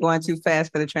sure I've been going too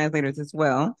fast for the translators as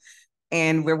well.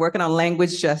 And we're working on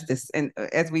language justice. And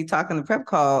as we talk on the prep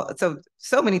call,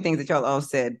 so many things that y'all all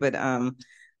said, but in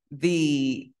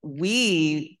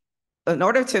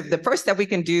order to, the first step we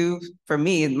can do for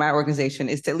me and my organization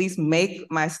is to at least make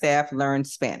my staff learn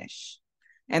Spanish.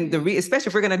 And especially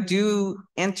if we're going to do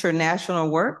international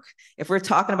work, if we're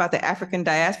talking about the African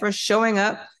diaspora, showing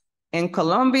up in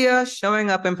Colombia, showing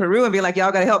up in Peru and being like,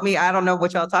 y'all got to help me, I don't know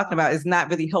what y'all talking about, is not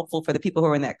really helpful for the people who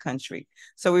are in that country.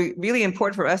 So it's really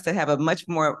important for us to have a much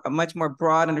more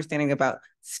broad understanding about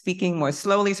speaking more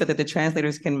slowly so that the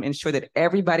translators can ensure that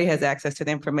everybody has access to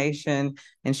the information,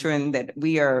 ensuring that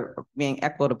we are being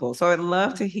equitable. So I'd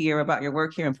love to hear about your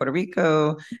work here in Puerto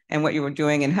Rico and what you were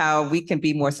doing and how we can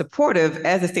be more supportive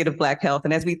as a state of Black health.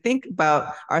 And as we think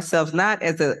about ourselves, not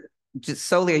as just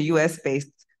solely a US-based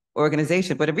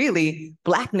organization, but really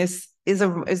Blackness is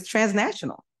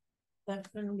transnational.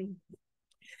 Definitely.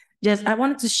 Yes, I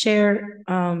wanted to share,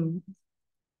 I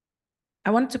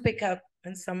wanted to pick up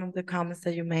on some of the comments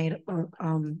that you made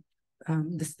about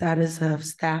the status of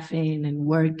staffing and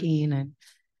working and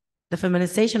the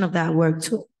feminization of that work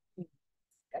too.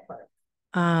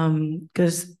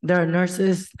 Because there are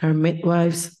nurses, there are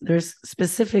midwives, there's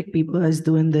specific people that's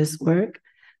doing this work,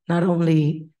 not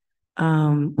only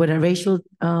with a racial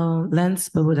lens,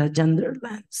 but with a gender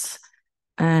lens.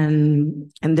 And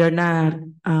they're not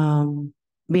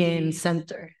being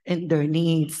centered in their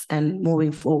needs and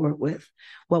moving forward with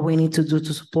what we need to do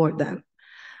to support them.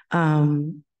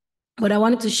 What I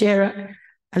wanted to share,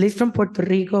 at least from Puerto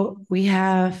Rico, we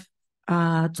have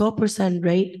a 12%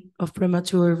 rate of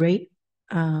premature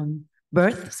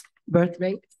birth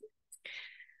rate.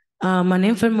 An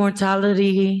infant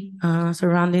mortality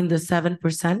surrounding the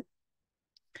 7%.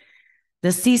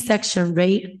 The C-section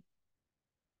rate,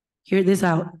 hear this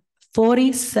out,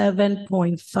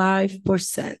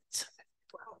 47.5%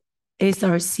 is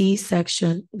our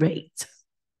C-section rate.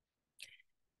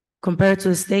 Compared to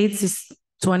the States, it's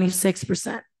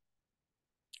 26%.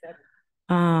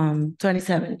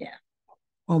 27, yeah,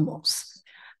 almost.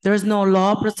 There's no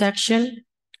law protection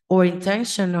or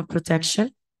intention of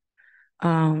protection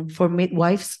for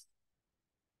midwives.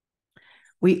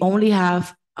 We only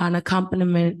have an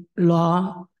accompaniment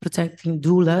law protecting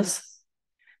doulas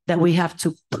that we have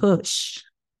to push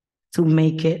to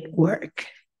make it work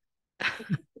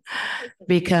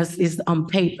because it's on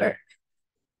paper,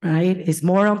 right? It's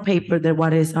more on paper than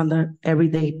what is on the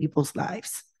everyday people's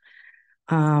lives.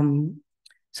 So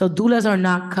doulas are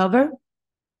not covered,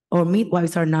 or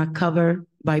midwives are not covered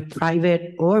by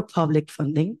private or public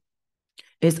funding.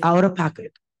 It's out of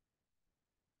pocket.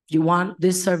 If you want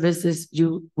these services,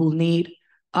 you will need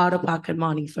out-of-pocket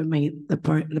money for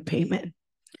the payment.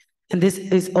 And this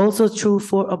is also true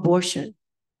for abortion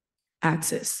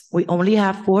access. We only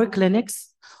have 4 clinics.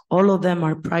 All of them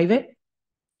are private.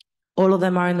 All of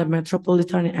them are in the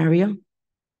metropolitan area.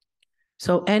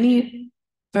 So any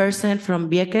person from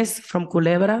Vieques, from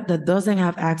Culebra, that doesn't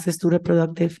have access to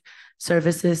reproductive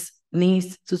services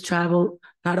needs to travel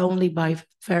not only by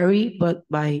ferry, but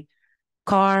by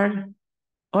car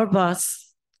or bus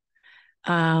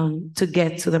to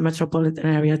get to the metropolitan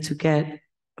area to get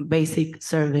basic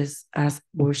service as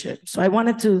abortion. So I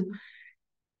wanted to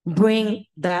bring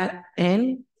that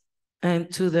in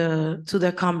and to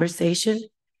the conversation,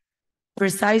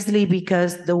 precisely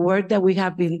because the work that we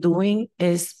have been doing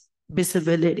is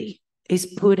visibility, is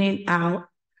putting out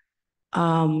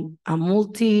a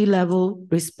multi-level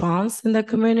response in the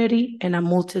community and a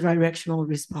multi-directional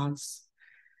response.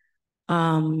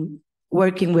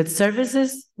 Working with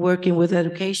services, working with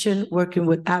education, working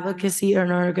with advocacy and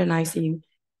organizing,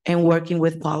 and working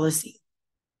with policy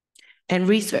and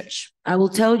research. I will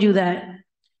tell you that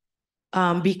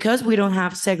Because we don't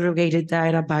have segregated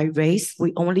data by race,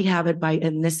 we only have it by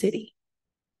ethnicity.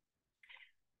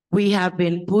 We have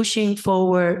been pushing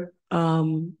forward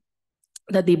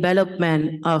the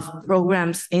development of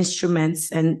programs,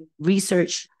 instruments, and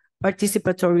research,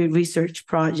 participatory research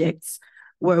projects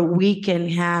where we can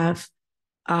have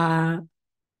a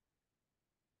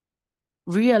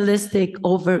realistic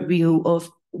overview of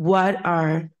what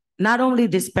are not only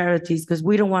disparities, because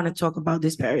we don't want to talk about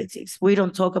disparities. We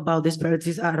don't talk about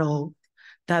disparities at all.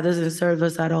 That doesn't serve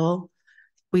us at all.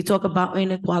 We talk about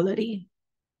inequality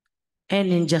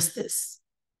and injustice.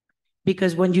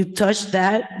 Because when you touch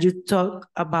that, you talk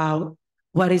about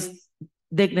what is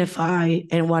dignified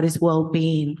and what is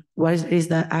well-being, what is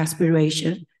the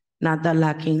aspiration, not the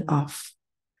lacking of.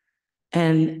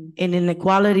 And in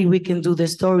inequality, we can do the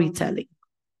storytelling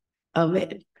of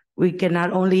it. We can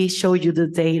not only show you the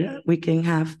data, we can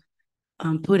have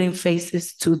putting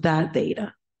faces to that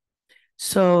data.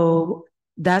 So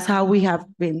that's how we have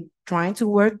been trying to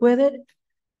work with it.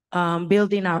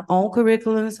 Building our own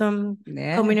curriculums,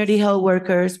 community health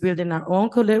workers, building our own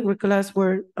curriculums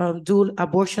for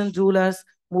abortion doulas,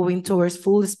 moving towards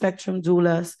full spectrum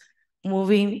doulas,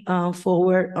 moving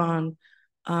forward on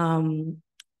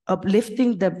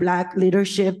uplifting the Black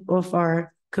leadership of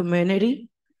our community,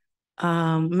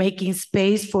 making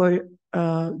space for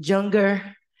younger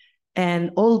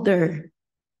and older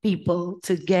people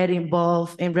to get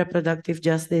involved in reproductive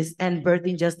justice and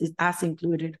birthing justice as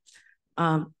included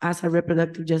as a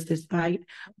reproductive justice fight,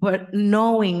 but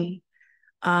knowing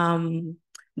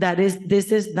that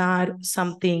this is not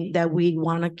something that we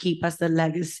want to keep as a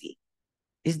legacy,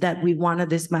 is that we want to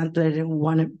dismantle it and we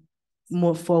want to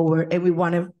move forward and we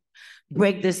want to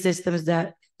break the systems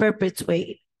that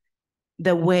perpetuate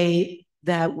the way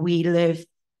that we live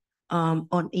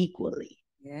unequally.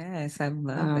 Yes, I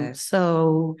love that.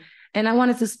 So, and I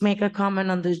wanted to make a comment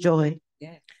on the joy.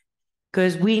 Yeah.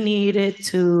 Because we needed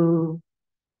to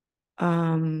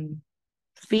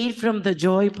feed from the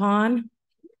joy pond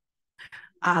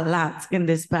a lot in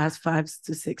this past 5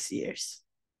 to 6 years.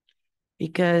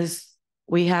 Because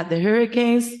we had the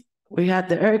hurricanes, we had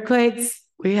the earthquakes,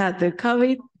 we had the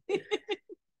COVID,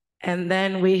 and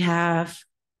then we have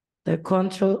the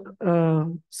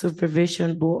Control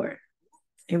Supervision Board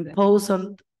imposed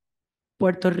on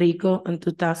Puerto Rico in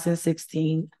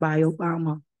 2016 by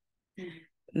Obama.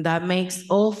 That makes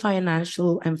all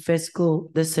financial and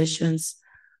fiscal decisions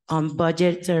on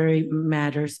budgetary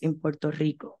matters in Puerto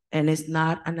Rico, and is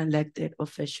not an elected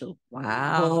official.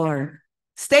 Wow. Or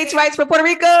states' rights for Puerto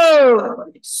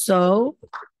Rico. So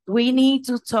we need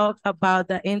to talk about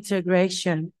the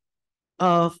integration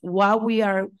of what we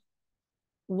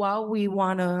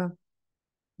want to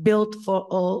build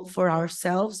for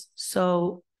ourselves.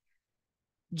 So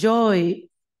joy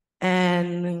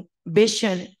and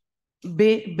visionary,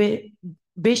 being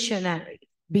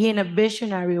a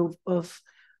visionary of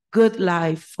good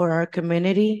life for our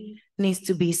community needs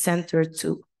to be centered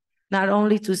too. Not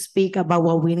only to speak about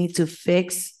what we need to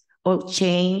fix or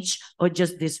change or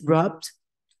just disrupt,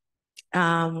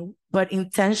 but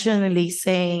intentionally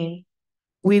saying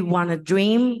we want to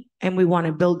dream and we want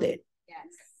to build it. Yes.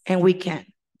 And we can.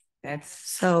 That's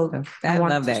so. I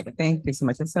love that. Thank you so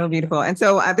much. It's so beautiful. And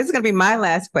so this is going to be my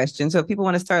last question. So if people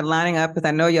want to start lining up, because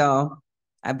I know y'all,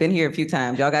 I've been here a few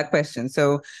times. Y'all got questions.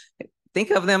 So think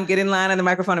of them, get in line on the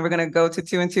microphone, and we're going to go to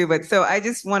 2 and 2. But so I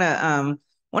just want to,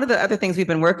 one of the other things we've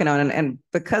been working on, and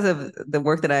because of the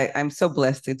work that I'm so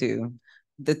blessed to do,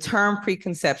 the term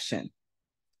preconception.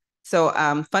 So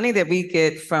funny that we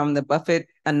get from the Buffett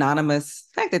anonymous,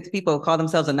 the fact that people call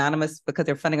themselves anonymous because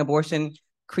they're funding abortion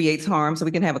creates harm. So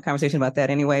we can have a conversation about that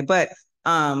anyway. But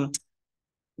the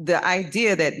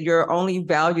idea that you're only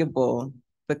valuable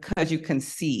because you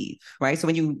conceive, right? So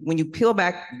when you peel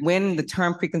back when the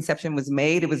term preconception was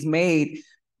made, it was made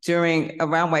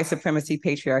around white supremacy,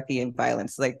 patriarchy, and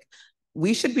violence. Like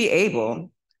we should be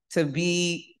able to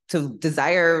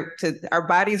desire our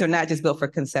bodies are not just built for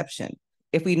conception.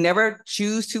 If we never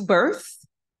choose to birth,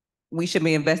 we should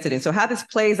be invested in. So how this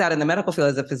plays out in the medical field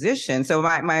as a physician. So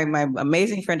my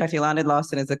amazing friend, Dr. Yolanda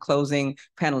Lawson, is a closing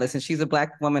panelist, and she's a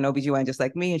Black woman OBGYN just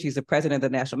like me, and she's the president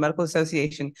of the National Medical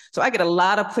Association. So I get a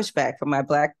lot of pushback from my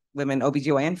Black women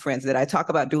OBGYN friends that I talk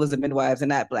about doulas and midwives and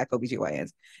not Black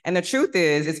OBGYNs. And the truth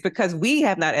is, it's because we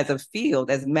have not, as a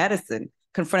field, as medicine,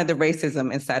 confronted the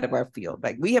racism inside of our field.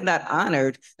 Like we have not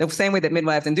honored the same way that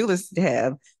midwives and doulas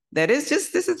have. That is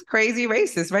just, this is crazy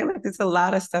racist, right? Like there's a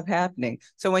lot of stuff happening.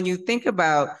 So when you think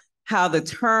about how the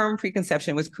term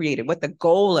preconception was created, what the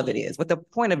goal of it is, what the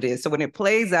point of it is. So when it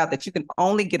plays out that you can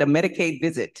only get a Medicaid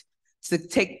visit to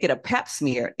get a pap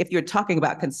smear if you're talking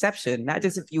about conception, not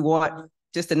just if you want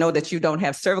just to know that you don't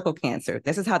have cervical cancer.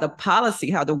 This is how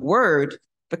the word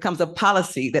becomes a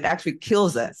policy that actually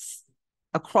kills us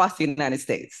across the United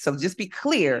States. So just be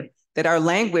clear that our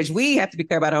language, we have to be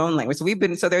clear about our own language.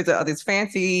 So there's this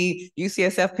fancy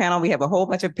UCSF panel. We have a whole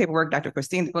bunch of paperwork, Dr.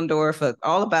 Christine Glendorf,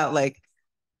 all about like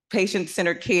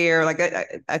patient-centered care. Like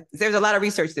there's a lot of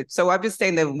research. So I'm just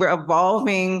saying that we're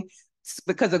evolving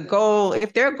because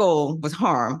if their goal was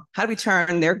harm, how do we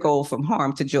turn their goal from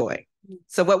harm to joy?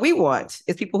 So what we want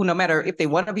is people who, no matter if they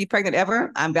want to be pregnant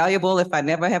ever, I'm valuable if I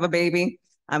never have a baby,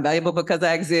 I'm valuable because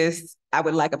I exist, I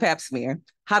would like a pap smear.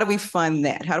 How do we fund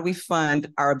that? How do we fund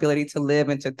our ability to live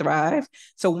and to thrive?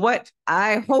 So what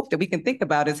I hope that we can think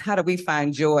about is how do we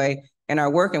find joy in our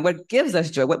work and what gives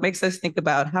us joy? What makes us think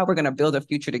about how we're going to build a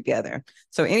future together?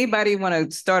 So anybody want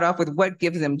to start off with what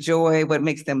gives them joy? What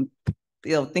makes them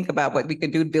think about what we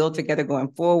could do to build together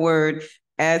going forward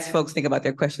as folks think about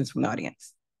their questions from the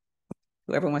audience?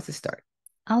 Whoever wants to start.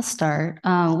 I'll start.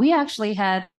 We actually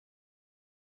had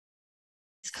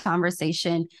this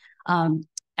conversation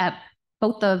at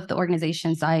both of the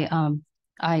organizations I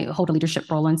hold a leadership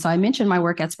role in. So I mentioned my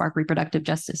work at Spark Reproductive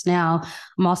Justice Now.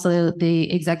 I'm also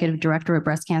the executive director of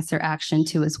Breast Cancer Action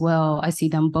too as well. I see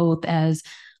them both as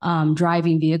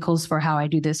driving vehicles for how I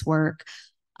do this work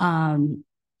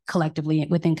collectively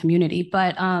within community.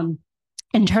 But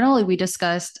internally, we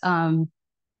discussed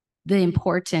the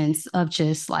importance of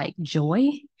just like joy.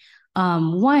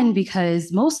 One,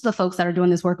 because most of the folks that are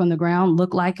doing this work on the ground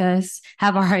look like us,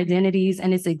 have our identities,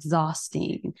 and it's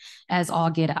exhausting as all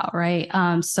get out, right?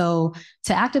 So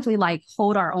to actively like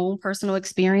hold our own personal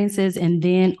experiences and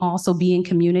then also be in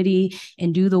community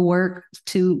and do the work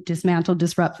to dismantle,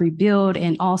 disrupt, rebuild,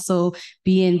 and also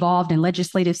be involved in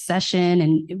legislative session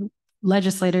and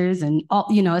legislators and all,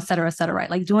 et cetera, right?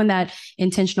 Like doing that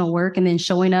intentional work and then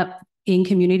showing up in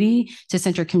community to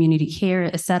center community care,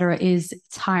 et cetera, is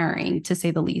tiring to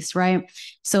say the least, right?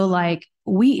 So like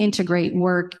we integrate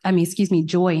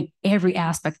joy in every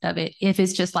aspect of it. If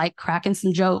it's just like cracking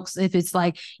some jokes, if it's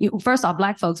like, first off,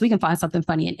 Black folks, we can find something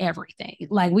funny in everything.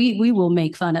 Like we will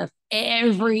make fun of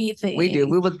everything. We do.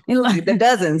 We will the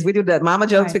dozens. We do the mama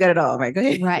jokes. Right. We got it all. Right. Go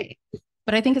ahead. Right.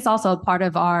 But I think it's also a part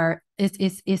of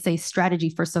it's a strategy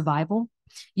for survival.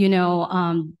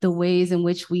 The ways in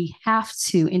which we have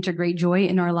to integrate joy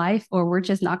in our life, or we're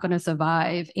just not going to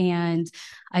survive. And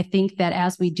I think that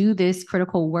as we do this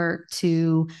critical work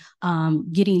to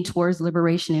getting towards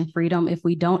liberation and freedom, if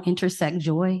we don't intersect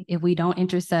joy, if we don't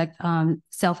intersect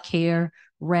self-care,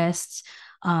 rest,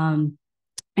 and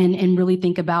really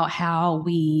think about how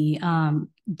we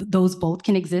those both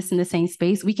can exist in the same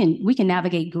space, we can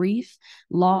navigate grief,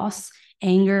 loss,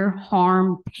 anger,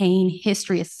 harm, pain,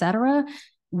 history, et cetera,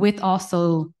 with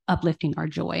also uplifting our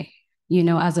joy,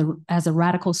 as a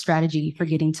radical strategy for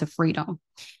getting to freedom.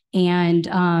 And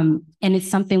it's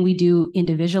something we do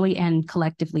individually and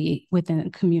collectively within a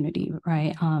community,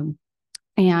 right?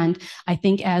 And I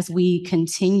think as we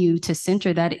continue to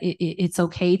center that, it's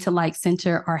okay to like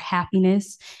center our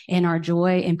happiness and our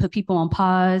joy and put people on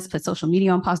pause, put social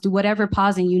media on pause, do whatever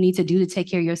pausing you need to do to take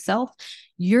care of yourself.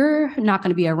 You're not going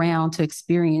to be around to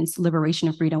experience liberation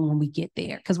and freedom when we get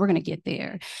there, because we're going to get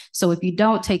there. So if you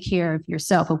don't take care of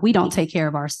yourself, if we don't take care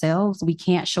of ourselves, we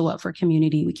can't show up for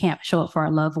community. We can't show up for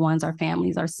our loved ones, our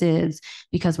families, our sibs,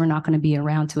 because we're not going to be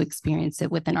around to experience it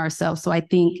within ourselves. So I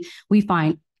think we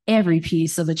find every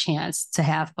piece of a chance to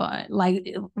have fun,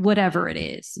 like whatever it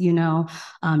is,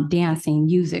 dancing,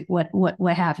 music,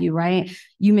 what have you, right?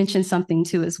 You mentioned something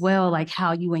too as well, like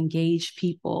how you engage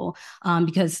people,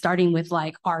 because starting with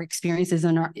like our experiences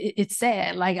and it's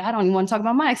sad. Like, I don't even want to talk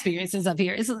about my experiences up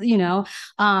here. It's,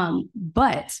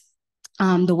 but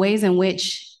the ways in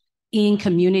which in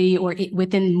community or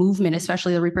within movement,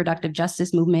 especially the reproductive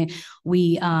justice movement,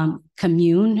 we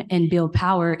commune and build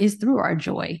power is through our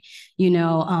joy,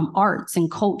 arts and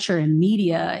culture and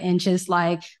media, and just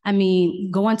like,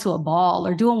 going to a ball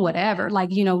or doing whatever,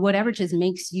 whatever just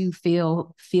makes you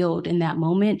feel filled in that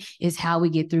moment is how we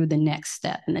get through the next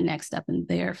step and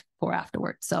therefore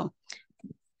afterwards. So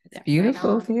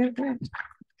beautiful.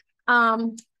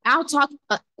 I'll talk,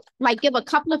 give a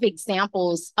couple of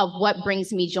examples of what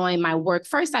brings me joy in my work.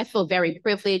 First, I feel very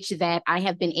privileged that I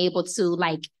have been able to,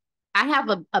 I have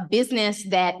a business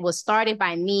that was started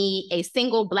by me, a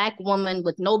single Black woman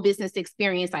with no business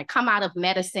experience. I come out of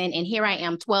medicine, and here I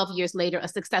am 12 years later, a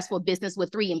successful business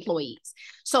with 3 employees.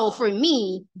 So for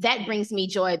me, that brings me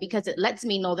joy because it lets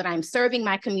me know that I'm serving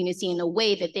my community in a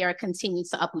way that they are continuing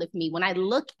to uplift me. When I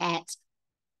look at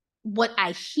what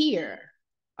I hear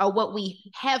or what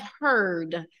we have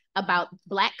heard about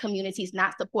Black communities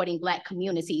not supporting Black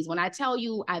communities. When I tell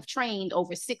you I've trained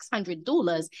over 600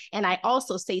 doulas, and I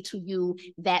also say to you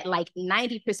that like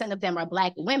 90% of them are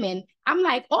Black women, I'm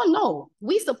like, oh no,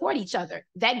 we support each other.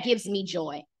 That gives me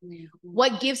joy.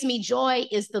 What gives me joy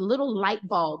is the little light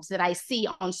bulbs that I see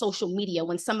on social media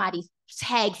when somebody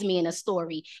tags me in a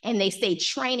story and they say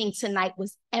training tonight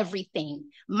was everything.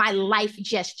 My life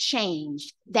just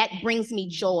changed. That brings me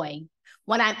joy.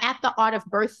 When I'm at the Art of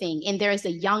Birthing and there is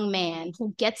a young man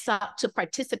who gets up to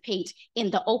participate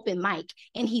in the open mic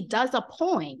and he does a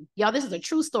poem, y'all, this is a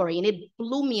true story and it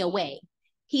blew me away.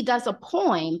 He does a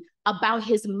poem about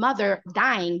his mother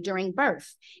dying during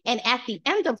birth. And at the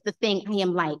end of the thing, I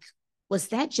am like, was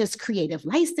that just creative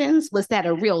license? Was that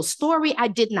a real story? I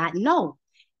did not know.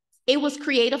 It was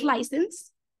creative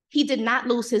license. He did not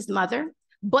lose his mother.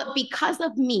 But because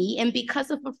of me and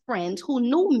because of a friend who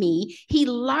knew me, he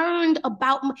learned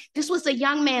about, this was a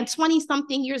young man,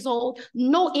 20-something years old,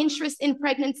 no interest in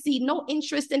pregnancy, no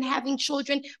interest in having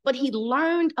children, but he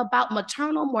learned about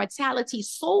maternal mortality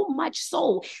so much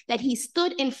so that he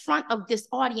stood in front of this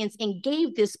audience and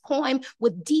gave this poem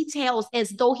with details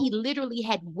as though he literally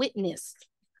had witnessed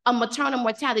a maternal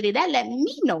mortality. That let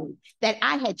me know that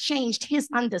I had changed his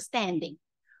understanding.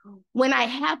 When I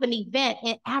have an event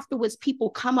and afterwards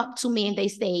people come up to me and they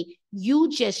say, you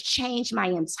just changed my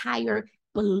entire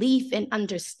belief and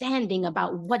understanding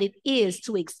about what it is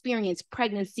to experience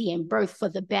pregnancy and birth for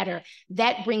the better,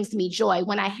 that brings me joy.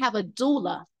 When I have a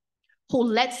doula who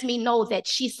lets me know that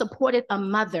she supported a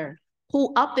mother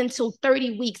who up until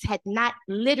 30 weeks had not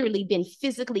literally been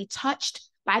physically touched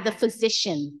by the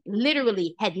physician,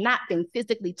 literally had not been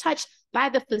physically touched by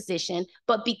the physician,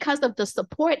 but because of the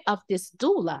support of this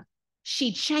doula,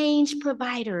 she changed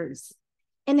providers.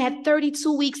 And at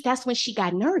 32 weeks, that's when she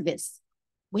got nervous.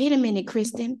 Wait a minute,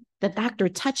 Kristen, the doctor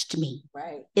touched me.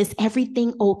 Right. Is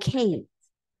everything okay?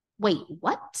 Wait,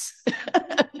 what?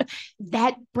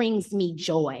 That brings me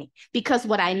joy because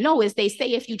what I know is they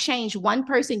say if you change one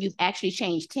person, you've actually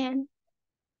changed 10.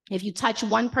 If you touch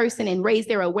one person and raise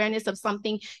their awareness of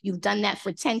something, you've done that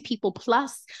for 10 people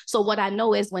plus. So what I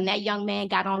know is when that young man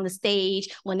got on the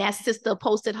stage, when that sister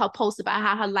posted her post about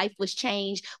how her life was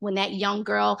changed, when that young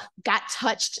girl got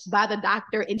touched by the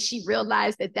doctor and she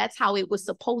realized that that's how it was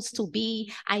supposed to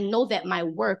be, I know that my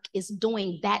work is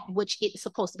doing that which it's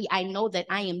supposed to be. I know that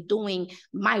I am doing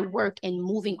my work and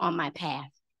moving on my path.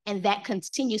 And that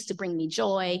continues to bring me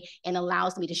joy and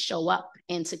allows me to show up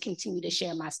and to continue to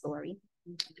share my story.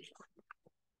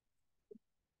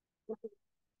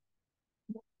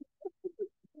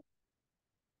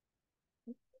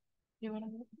 I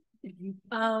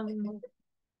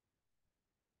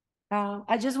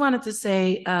just wanted to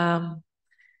say how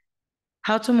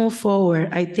to move forward.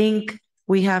 I think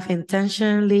we have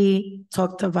intentionally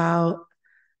talked about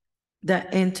the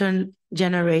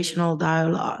intergenerational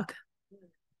dialogue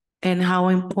and how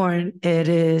important it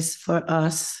is for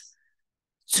us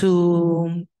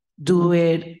to do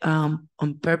it on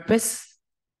purpose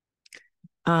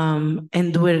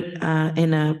and do it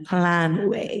in a planned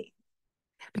way.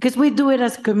 Because we do it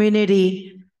as a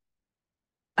community,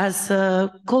 as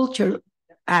a culture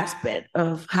aspect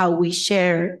of how we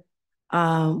share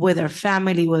with our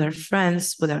family, with our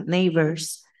friends, with our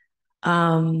neighbors.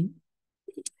 But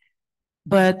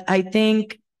I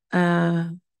think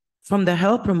from the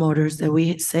health promoters that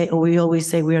we always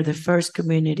say we are the first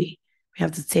community. We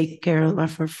have to take care of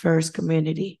our first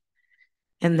community,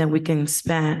 and then we can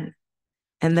expand.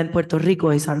 And then Puerto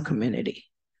Rico is our community,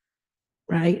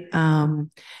 right?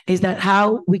 Is that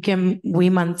how we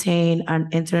maintain an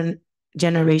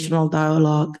intergenerational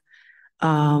dialogue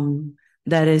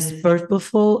that is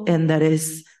purposeful and that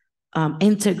is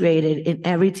integrated in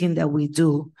everything that we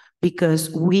do, because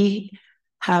we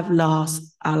have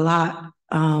lost a lot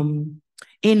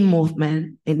in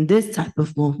movement, in this type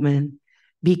of movement,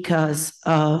 because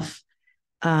of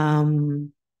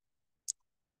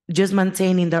just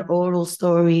maintaining the oral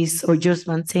stories or just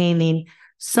maintaining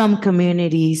some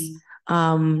communities'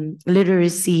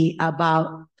 literacy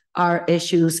about our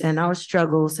issues and our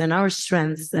struggles and our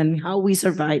strengths and how we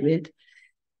survive it.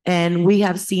 And we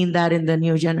have seen that in the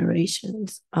new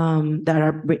generations that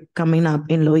are coming up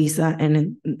in Loíza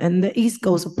and in the East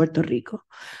Coast of Puerto Rico.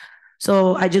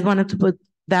 So I just wanted to put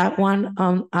that one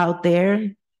out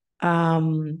there.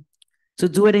 To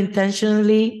do it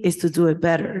intentionally is to do it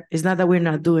better. It's not that we're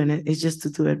not doing it, it's just to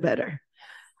do it better.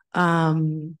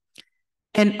 And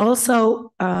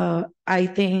also, I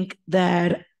think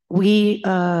that we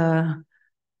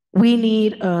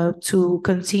need to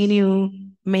continue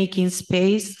making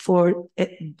space for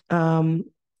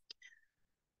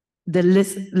the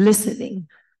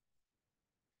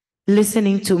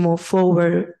listening to move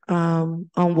forward on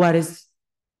what is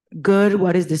good,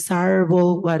 what is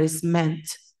desirable, what is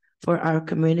meant for our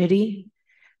community,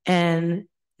 and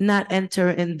not enter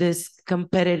in this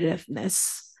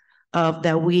competitiveness of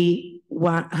that we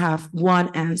have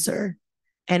one answer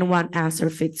and one answer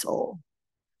fits all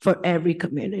for every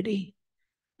community.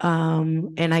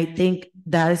 And I think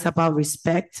that is about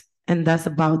respect, and that's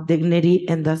about dignity,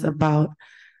 and that's about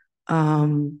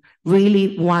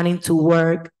really wanting to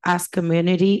work as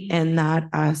community and not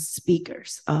as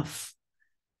speakers of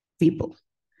people.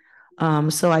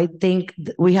 So I think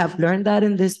we have learned that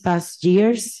in these past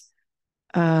years.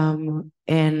 And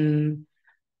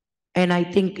I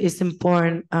think it's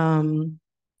important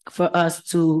for us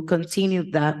to continue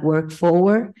that work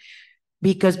forward,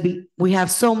 because we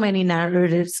have so many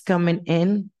narratives coming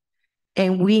in,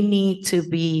 and we need to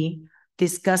be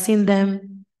discussing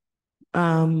them,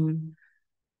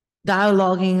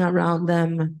 dialoguing around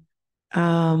them,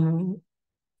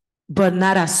 but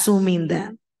not assuming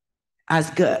them as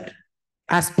good,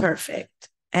 as perfect,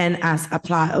 and as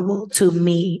applicable to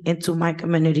me and to my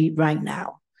community right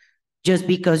now, just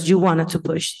because you wanted to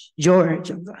push your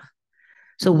agenda.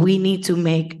 So we need to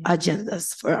make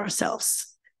agendas for ourselves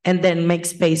and then make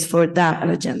space for that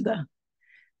agenda,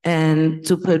 and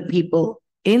to put people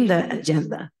in the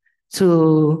agenda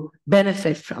to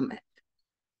benefit from it.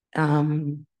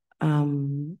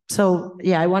 So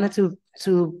yeah, I wanted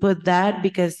to put that,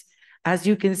 because as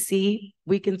you can see,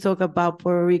 we can talk about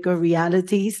Puerto Rico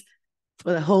realities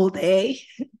for the whole day.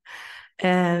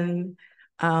 And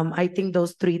I think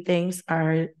those three things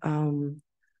are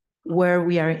where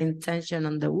we are intention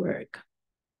on the work.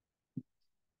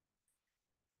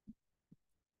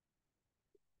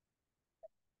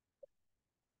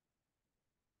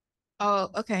 Oh,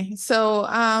 okay. So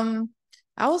I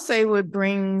will say what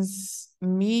brings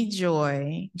me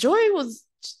joy.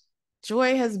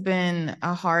 Joy has been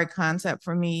a hard concept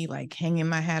for me, like hanging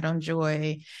my hat on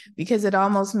joy, because it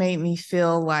almost made me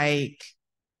feel like,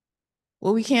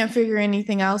 well, we can't figure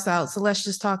anything else out, so let's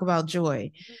just talk about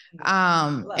joy.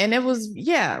 And it was,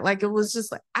 it was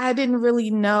just like, I didn't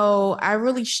really know. I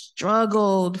really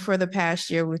struggled for the past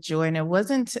year with joy, and it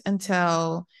wasn't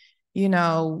until,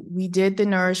 we did the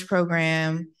Nourish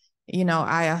program,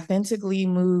 I authentically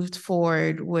moved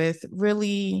forward with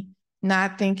really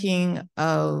not thinking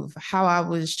of how I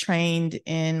was trained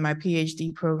in my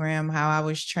PhD program, how I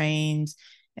was trained,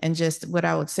 and just what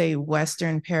I would say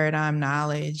Western paradigm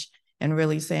knowledge, and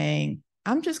really saying,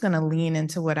 I'm just going to lean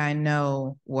into what I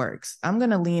know works. I'm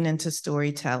going to lean into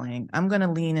storytelling. I'm going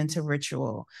to lean into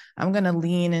ritual. I'm going to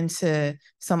lean into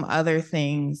some other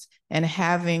things. And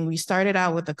we started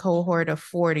out with a cohort of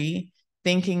 40,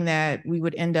 thinking that we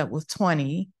would end up with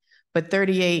 20, but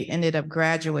 38 ended up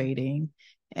graduating.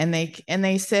 And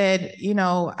they said,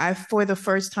 I, for the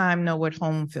first time, know what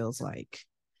home feels like.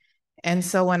 And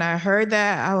so when I heard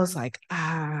that, I was like,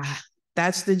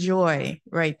 that's the joy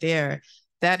right there.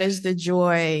 That is the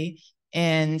joy.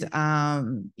 And,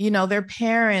 their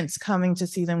parents coming to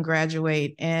see them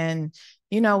graduate. And,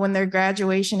 when their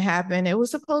graduation happened, it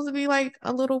was supposed to be like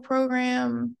a little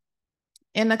program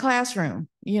in the classroom,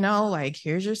 like,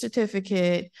 here's your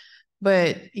certificate.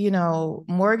 But,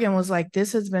 Morgan was like,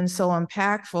 this has been so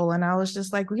impactful. And I was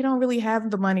just like, we don't really have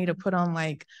the money to put on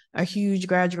like a huge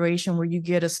graduation where you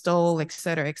get a stole, et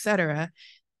cetera, et cetera.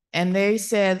 And they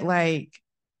said, like,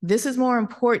 this is more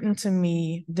important to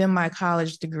me than my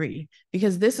college degree,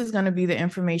 because this is going to be the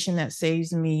information that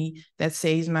saves me, that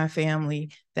saves my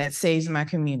family, that saves my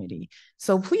community.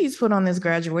 So please put on this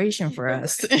graduation for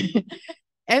us.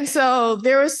 And so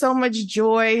there was so much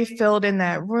joy filled in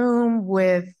that room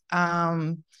with,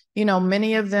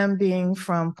 many of them being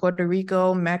from Puerto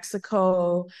Rico,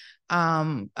 Mexico,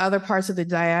 other parts of the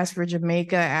diaspora,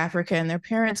 Jamaica, Africa, and their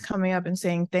parents coming up and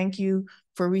saying, thank you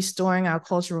for restoring our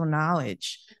cultural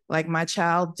knowledge. Like, my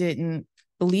child didn't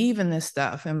believe in this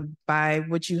stuff. And by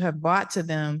what you have brought to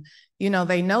them,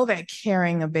 they know that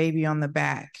carrying a baby on the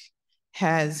back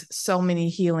has so many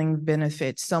healing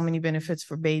benefits, so many benefits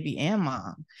for baby and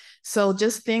mom. So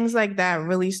just things like that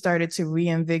really started to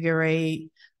reinvigorate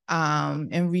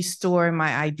and restore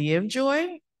my idea of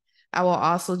joy. I will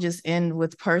also just end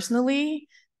with, personally,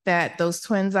 that those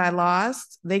twins I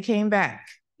lost, they came back.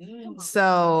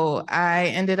 So I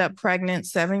ended up pregnant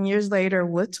 7 years later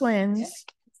with twins,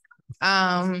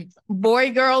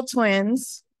 boy-girl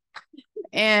twins.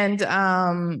 And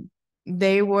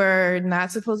they were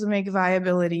not supposed to make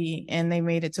viability, and they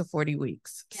made it to 40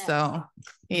 weeks. Yes. So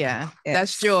yeah,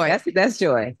 that's joy. That's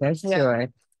joy. That's joy.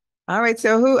 All right,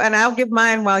 so who, and I'll give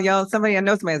mine while y'all, I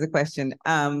know somebody has a question.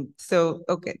 So,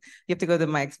 okay, you have to go to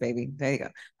the mics, baby. There you go.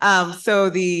 So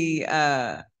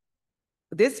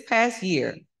this past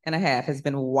year and a half has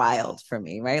been wild for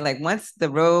me, right? Like once the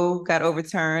Roe got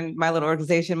overturned, my little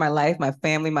organization, my life, my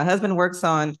family, my husband works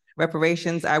on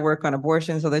reparations. I work on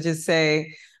abortion. So let's just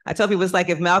say, I tell people it's like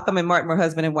if Malcolm and Martin were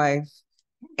husband and wife,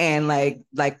 and like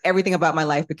everything about my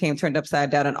life became turned upside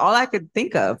down. And all I could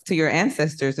think of to your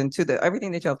ancestors and to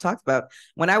everything that y'all talked about,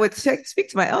 when I would speak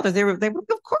to my elders, they were,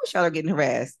 of course y'all are getting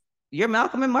harassed. You're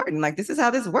Malcolm and Martin. Like, this is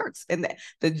how this works. And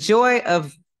the joy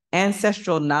of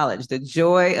ancestral knowledge, the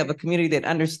joy of a community that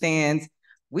understands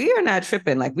we are not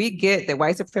tripping. Like, we get that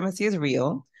white supremacy is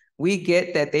real. We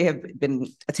get that they have been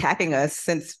attacking us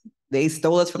since they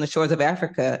stole us from the shores of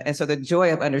Africa. And so the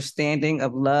joy of understanding,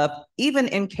 of love, even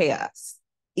in chaos,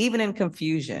 even in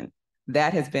confusion,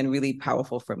 that has been really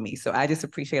powerful for me. So I just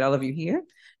appreciate all of you here.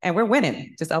 And we're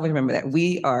winning. Just always remember that.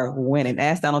 We are winning.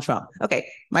 Ask Donald Trump. Okay,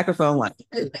 microphone one.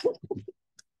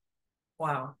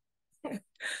 Wow.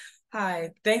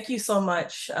 Hi, thank you so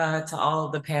much to all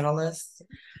of the panelists.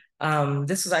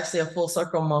 This was actually a full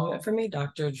circle moment for me.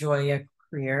 Dr. Joia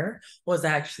was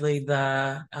actually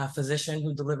the physician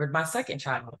who delivered my second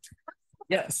child.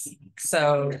 Yes,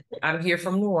 so I'm here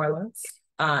from New Orleans.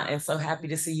 And so happy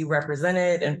to see you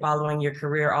represented and following your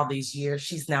career all these years.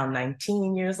 She's now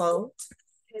 19 years old.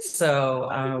 So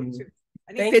I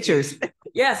need pictures.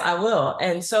 Yes, I will.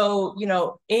 And so, you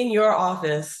know, in your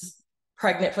office,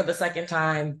 pregnant for the second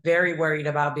time, very worried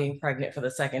about being pregnant for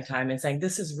the second time and saying,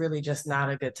 this is really just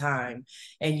not a good time.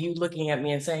 And you looking at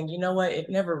me and saying, you know what, it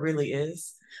never really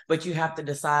is, but you have to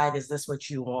decide, is this what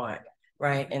you want?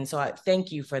 Right. And so I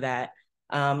thank you for that.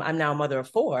 I'm now a mother of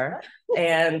 4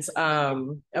 and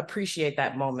appreciate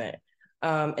that moment.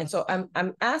 And so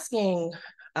I'm asking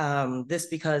this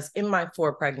because in my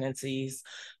 4 pregnancies,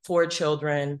 4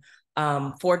 children,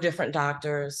 4 different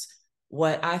doctors,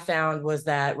 what I found was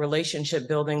that relationship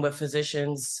building with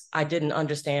physicians, I didn't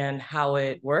understand how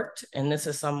it worked. And this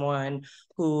is someone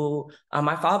who,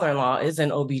 my father-in-law is an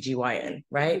OBGYN,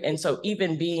 right? And so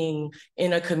even being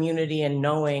in a community and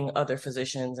knowing other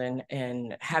physicians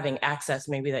and having access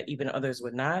maybe that even others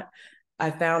would not,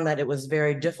 I found that it was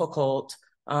very difficult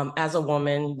as a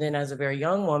woman, then as a very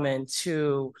young woman,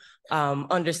 to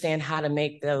understand how to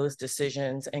make those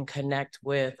decisions and connect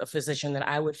with a physician that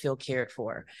I would feel cared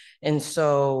for. And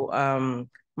so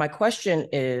my question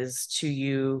is to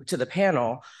you, to the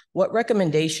panel, what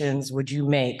recommendations would you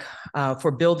make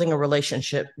for building a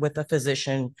relationship with a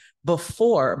physician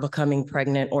before becoming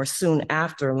pregnant or soon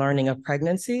after learning of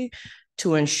pregnancy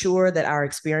to ensure that our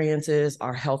experiences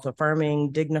are health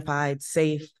affirming, dignified,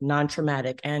 safe,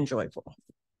 non-traumatic, and joyful?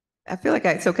 I feel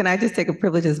like so can I just take a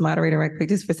privilege as moderator right quick,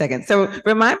 just for a second? So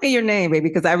remind me your name, baby,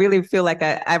 because I really feel like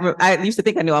I used to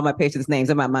think I knew all my patients'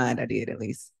 names. In my mind, I did at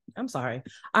least. I'm sorry.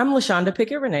 I'm LaShonda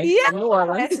Pickett-Renee from New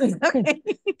Orleans. Okay.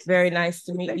 Very nice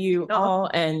to meet you all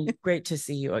and great to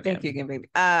see you again. Thank you again, baby.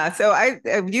 So I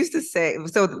used to say,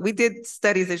 so we did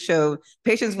studies that showed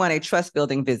patients want a trust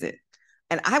building visit.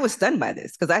 And I was stunned by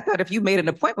this because I thought if you made an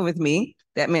appointment with me,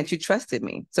 that meant you trusted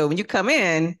me. So when you come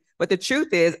in, but the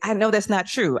truth is, I know that's not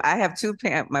true. I have 2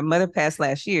 parents. My mother passed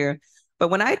last year. But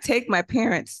when I take my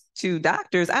parents to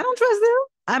doctors, I don't trust them.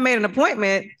 I made an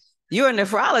appointment. You're a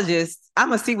nephrologist. I'm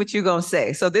going to see what you're going to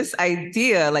say. So this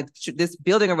idea, like this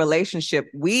building a relationship,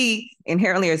 we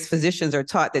inherently as physicians are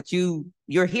taught that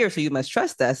you're here, so you must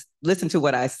trust us. Listen to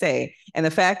what I say. And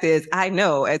the fact is, I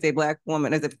know as a Black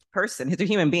woman, as a person, as a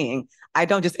human being, I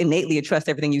don't just innately trust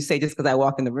everything you say just because I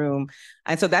walk in the room.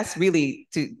 And so that's really,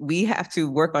 we have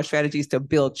to work on strategies to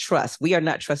build trust. We are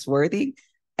not trustworthy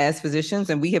as physicians,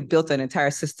 and we have built an entire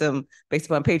system based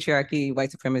upon patriarchy, white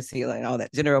supremacy, and all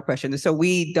that, gender oppression. So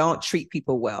we don't treat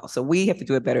people well. So we have to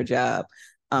do a better job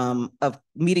of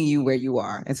meeting you where you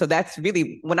are. And so that's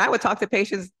really, when I would talk to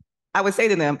patients, I would say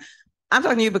to them, I'm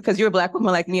talking to you because you're a Black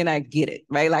woman like me and I get it,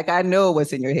 right? Like I know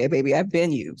what's in your head, baby. I've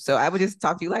been you. So I would just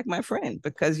talk to you like my friend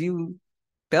because you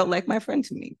felt like my friend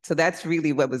to me. So that's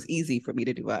really what was easy for me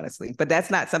to do, honestly. But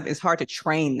that's not something, it's hard to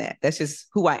train that. That's just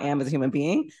who I am as a human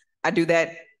being. I do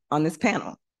that on this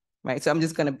panel, right? So I'm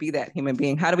just going to be that human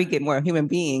being. How do we get more human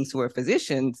beings who are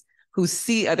physicians who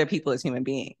see other people as human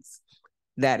beings?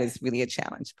 That is really a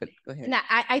challenge, but go ahead. Now,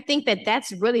 I think that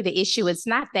that's really the issue. It's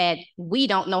not that we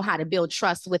don't know how to build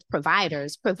trust with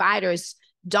providers. Providers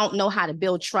don't know how to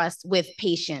build trust with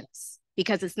patients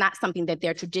because it's not something that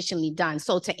they're traditionally done.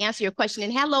 So to answer your question,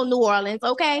 and hello, New Orleans,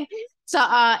 okay? To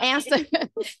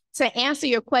answer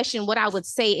your question, what I would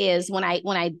say is when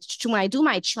I do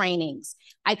my trainings,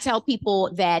 I tell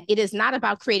people that it is not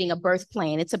about creating a birth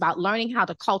plan. It's about learning how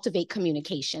to cultivate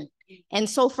communication. And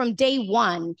so from day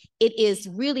one, it is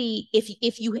really,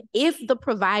 if the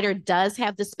provider does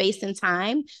have the space and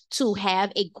time to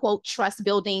have a quote trust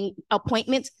building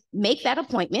appointment, make that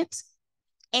appointment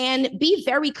and be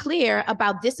very clear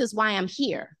about this is why I'm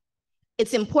here.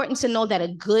 It's important to know that a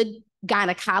good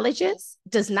gynecologist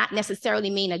does not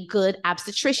necessarily mean a good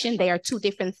obstetrician. They are two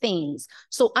different things.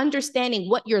 So understanding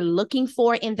what you're looking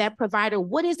for in that provider,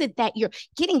 what is it that you're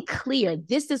getting clear?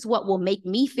 This is what will make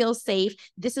me feel safe.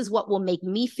 This is what will make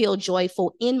me feel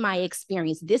joyful in my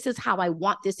experience. This is how I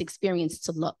want this experience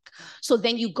to look. So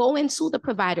then you go into the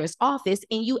provider's office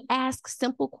and you ask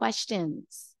simple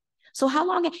questions. So how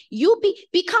long you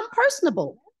become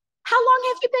personable? How long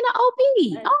have you been an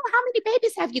OB? Oh, how many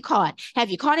babies have you caught?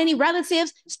 Have you caught any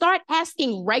relatives? Start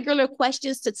asking regular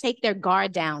questions to take their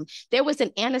guard down. There was an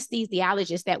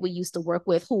anesthesiologist that we used to work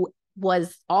with who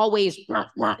was always,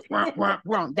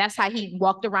 that's how he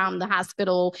walked around the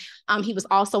hospital. He was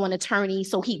also an attorney,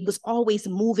 so he was always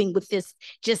moving with this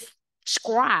just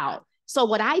growl. So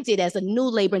what I did as a new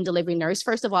labor and delivery nurse,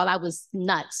 first of all, I was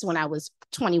nuts when I was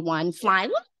 21,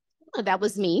 flying. That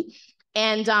was me.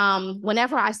 And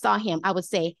whenever I saw him, I would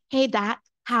say, hey, Doc,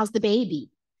 how's the baby?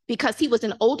 Because he was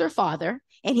an older father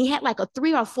and he had like a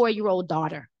 3 or 4-year-old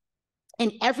daughter.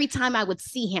 And every time I would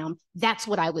see him, that's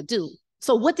what I would do.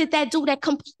 So what did that do? That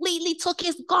completely took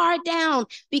his guard down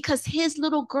because his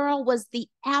little girl was the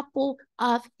apple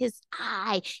of his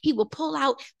eye. He would pull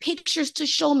out pictures to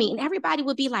show me and everybody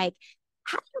would be like,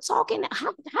 how are you talking? How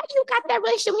you got that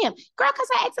relationship with him? Girl, because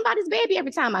I ask him about his baby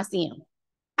every time I see him.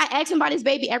 I asked him about his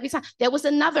baby every time. There was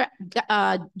another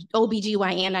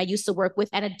OBGYN I used to work with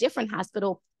at a different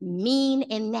hospital, mean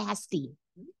and nasty.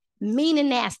 Mean and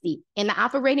nasty. In the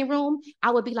operating room,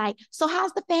 I would be like, so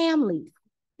how's the family?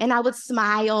 And I would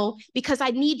smile because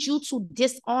I need you to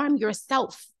disarm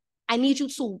yourself. I need you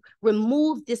to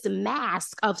remove this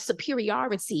mask of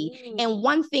superiority. And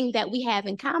one thing that we have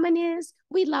in common is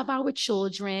we love our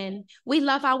children. We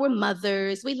love our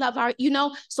mothers. We love our,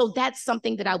 so that's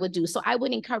something that I would do. So I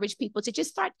would encourage people to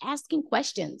just start asking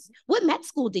questions. What med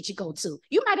school did you go to?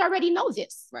 You might already know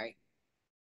this. Right.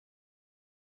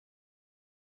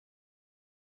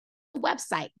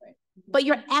 Website. But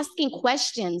you're asking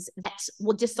questions that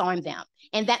will disarm them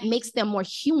and that makes them more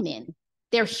human.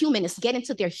 Their humanness, get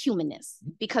into their humanness,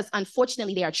 because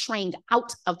unfortunately they are trained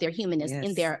out of their humanness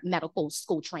in their medical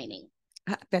school training.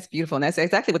 That's beautiful. And that's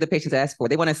exactly what the patients ask for.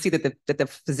 They want to see that the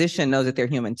physician knows that they're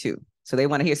human too. So they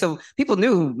want to hear. So people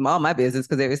knew all my business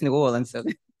because it was New Orleans. So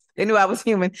they knew I was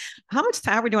human. How much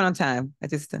time are we doing on time?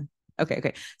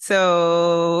 Okay.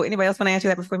 So anybody else want to answer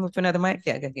that before we move to another mic?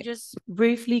 Yeah. Just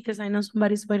briefly, because I know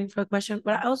somebody's waiting for a question,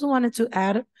 but I also wanted to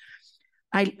add,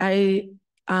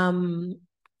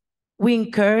 we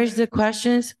encourage the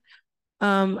questions,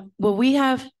 but we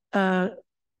have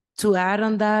to add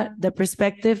on that the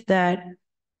perspective that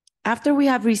after we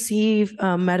have received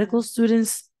medical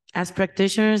students as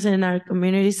practitioners in our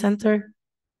community center,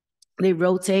 they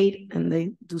rotate and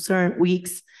they do certain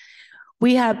weeks.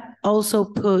 We have also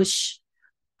pushed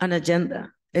an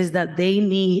agenda, is that they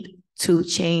need to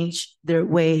change their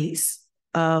ways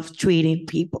of treating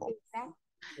people.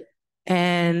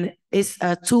 And it's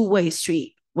a two-way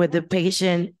street with the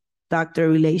patient-doctor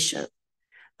relation.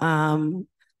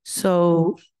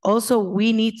 So also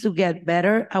we need to get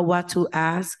better at what to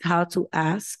ask, how to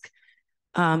ask,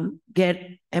 get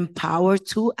empowered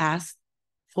to ask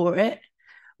for it.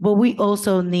 But we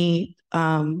also need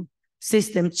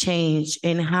system change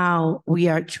in how we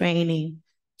are training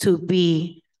to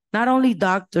be not only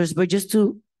doctors, but just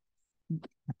to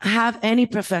have any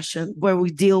profession where we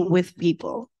deal with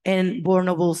people in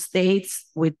vulnerable states,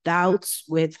 with doubts,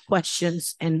 with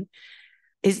questions. And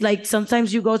it's like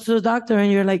sometimes you go to the doctor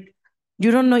and you're like,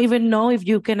 you don't even know if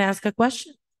you can ask a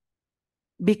question.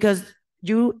 Because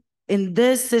in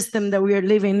this system that we are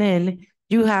living in,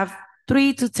 you have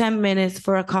 3 to 10 minutes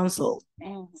for a consult.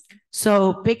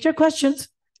 So pick your questions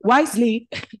wisely,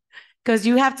 because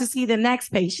you have to see the next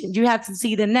patient. You have to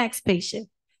see the next patient,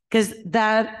 because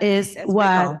that is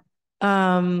what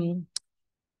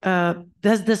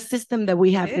that's the system that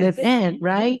we have lived in,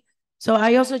 right? So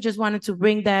I also just wanted to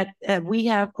bring that we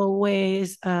have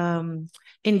always, in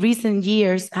recent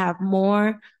years, have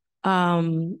more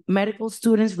medical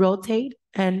students rotate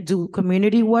and do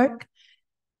community work.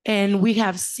 And we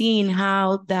have seen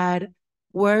how that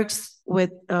works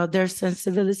with their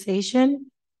sensibilization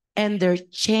and their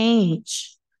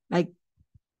change. Like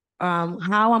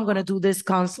how I'm going to do this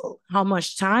consult, how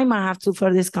much time I have to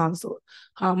for this consult,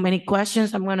 how many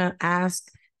questions I'm going to ask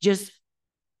just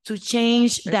to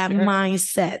change that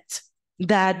mindset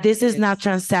that this is not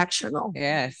transactional.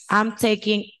 Yes. I'm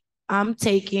taking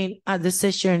a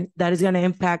decision that is going to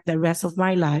impact the rest of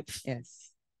my life. Yes.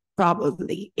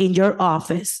 Probably in your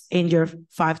office, in your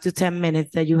 5 to 10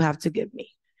 minutes that you have to give me.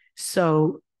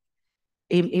 So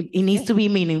it needs to be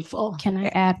meaningful. Can I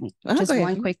add just go ahead.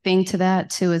 one quick thing to that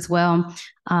too as well?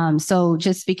 So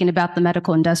just speaking about the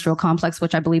medical industrial complex,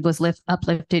 which I believe was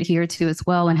uplifted here too as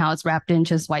well, and how it's wrapped in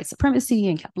just white supremacy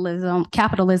and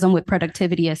capitalism with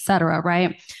productivity, et cetera,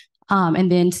 right?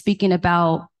 And then speaking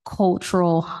about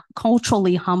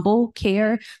culturally humble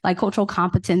care, like cultural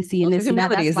competency and this and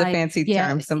that. Humility is like, a fancy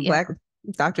term. Some Black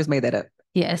doctors made that up.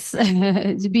 Yes,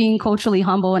 being culturally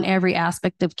humble in every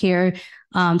aspect of care,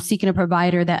 seeking a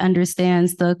provider that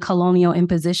understands the colonial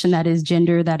imposition that is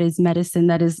gender, that is medicine,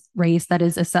 that is race, that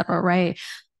is et cetera, right?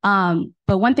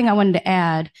 But one thing I wanted to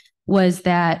add was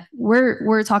that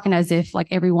we're talking as if like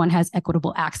everyone has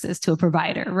equitable access to a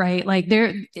provider, right? Like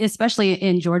there, especially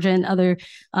in Georgia and other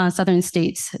southern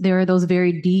states, there are those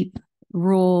very deep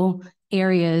rural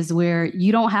areas where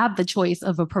you don't have the choice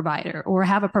of a provider or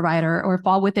have a provider or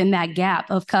fall within that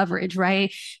gap of coverage,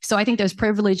 right? So I think there's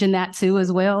privilege in that too as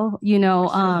well, you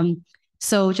know.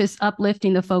 So just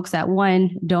uplifting the folks that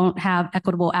one don't have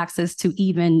equitable access to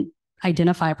even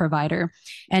identify a provider.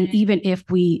 And even if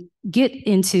we get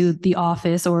into the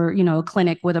office or, you know, a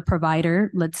clinic with a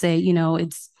provider, let's say, you know,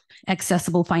 it's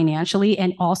accessible financially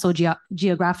and also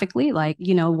geographically, like,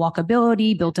 you know,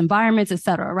 walkability, built environments, et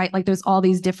cetera, right? Like there's all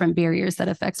these different barriers that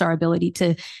affects our ability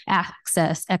to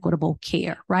access equitable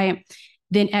care, right?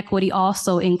 Then equity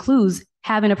also includes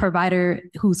having a provider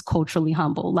who's culturally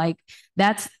humble. Like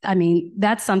that's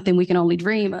something we can only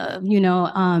dream of, you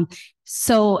know?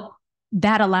 So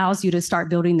that allows you to start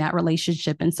building that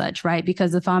relationship and such, right?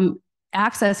 Because if I'm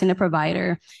accessing a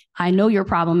provider, I know you're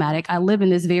problematic. I live in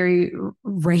this very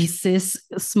racist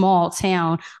small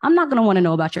town. I'm not going to want to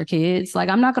know about your kids. Like,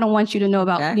 I'm not going to want you to know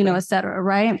about, you know, et cetera,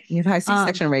 right? You have high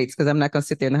C-section rates because I'm not going to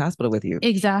sit there in the hospital with you.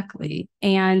 Exactly.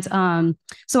 And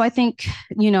so I think,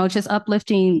 you know, just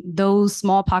uplifting those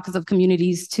small pockets of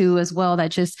communities too, as well, that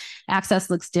just access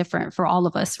looks different for all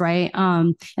of us, right?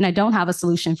 And I don't have a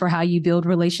solution for how you build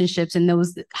relationships in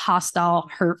those hostile,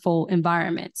 hurtful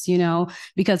environments, you know,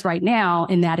 because right now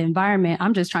in that environment,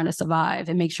 I'm just trying to survive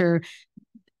and make sure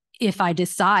if I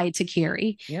decide to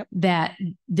carry that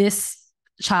this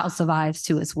child survives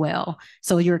too as well.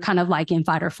 So you're kind of like in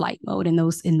fight or flight mode in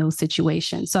those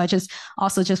situations. So I just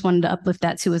wanted to uplift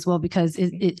that too as well, because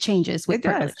it changes with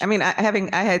privilege. I mean,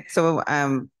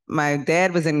 my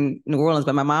dad was in New Orleans,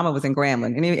 but my mama was in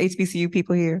Grambling. Any HBCU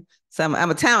people here? So I'm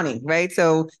a townie, right?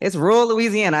 So it's rural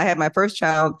Louisiana. I had my first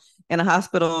child in a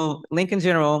hospital, Lincoln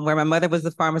General, where my mother was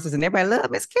the pharmacist, and everybody loved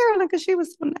Miss Carolyn because she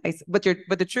was so nice. But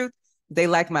the truth, they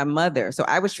liked my mother. So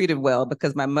I was treated well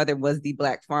because my mother was the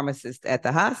Black pharmacist at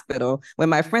the hospital. When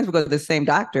my friends would go to the same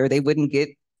doctor, they wouldn't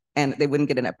get an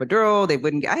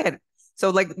epidural. So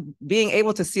like being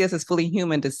able to see us as fully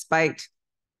human despite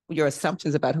your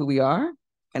assumptions about who we are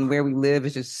and where we live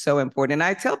is just so important. And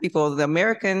I tell people the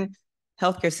American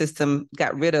healthcare system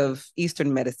got rid of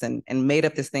Eastern medicine and made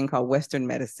up this thing called Western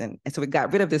medicine. And so we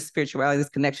got rid of this spirituality, this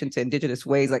connection to indigenous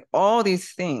ways, like all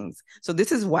these things. So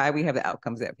this is why we have the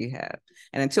outcomes that we have.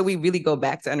 And until we really go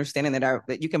back to understanding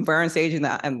that you can burn sage in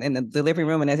the delivery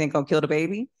room and that ain't gonna kill the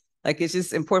baby, like it's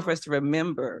just important for us to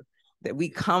remember that we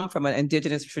come from an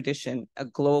indigenous tradition, a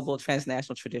global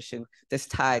transnational tradition that's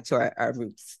tied to our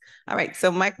roots. All right,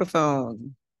 so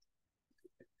microphone.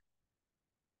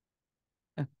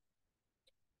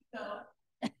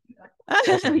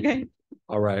 Okay.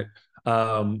 All right.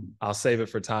 I'll save it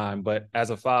for time. But as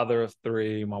a father of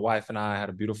 3, my wife and I had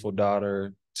a beautiful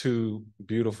daughter, 2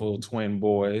 beautiful twin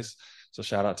boys. So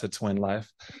shout out to Twin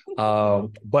Life.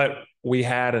 But we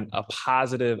had a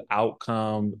positive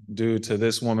outcome due to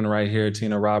this woman right here,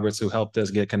 Tina Roberts, who helped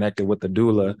us get connected with the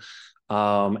doula.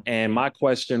 And my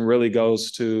question really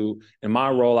goes to, in my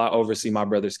role, I oversee My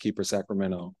Brother's Keeper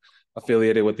Sacramento,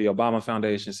 affiliated with the Obama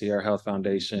Foundation, Sierra Health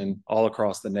Foundation, all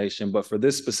across the nation. But for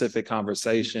this specific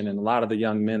conversation and a lot of the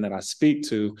young men that I speak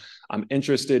to, I'm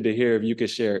interested to hear if you could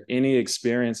share any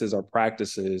experiences or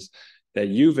practices that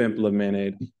you've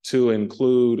implemented to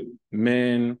include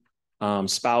men,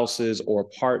 spouses, or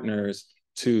partners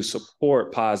to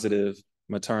support positive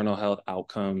maternal health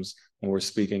outcomes when we're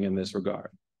speaking in this regard.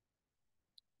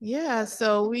 Yeah,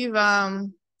 so we've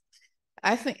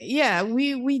I think, yeah,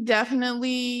 we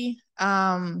definitely,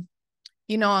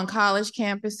 you know, on college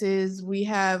campuses, we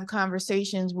have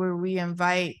conversations where we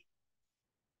invite,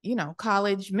 you know,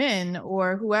 college men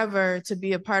or whoever to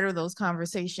be a part of those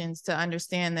conversations to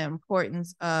understand the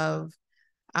importance of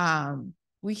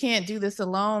we can't do this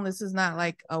alone. This is not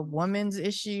like a woman's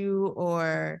issue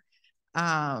or,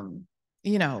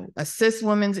 you know, a cis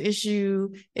woman's issue.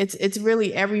 It's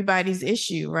really everybody's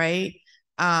issue, right?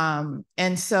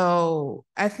 And so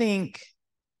I think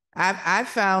I've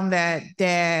found that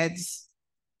dads,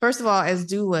 first of all, as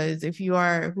doulas, if you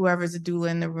are whoever's a doula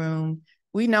in the room,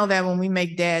 we know that when we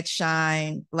make dad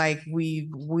shine, like we've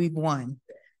won,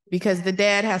 because the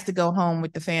dad has to go home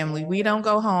with the family. We don't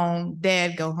go home,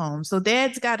 dad go home. So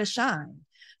dad's got to shine.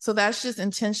 So that's just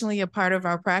intentionally a part of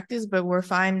our practice, but we're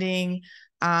finding,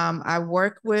 I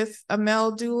work with a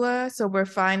male doula, so we're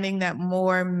finding that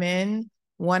more men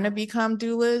want to become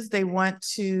doulas. They want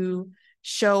to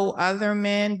show other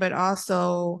men, but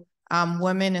also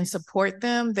women and support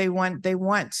them. They want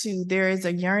to, there is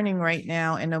a yearning right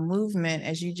now and a movement,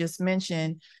 as you just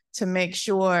mentioned, to make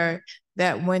sure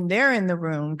that when they're in the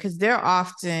room, because they're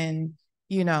often,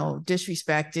 you know,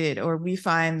 disrespected, or we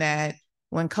find that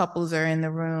when couples are in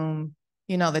the room,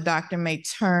 you know, the doctor may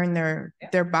turn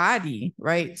their body,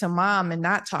 right, to mom and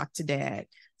not talk to dad.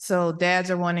 So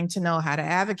dads are wanting to know how to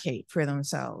advocate for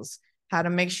themselves, how to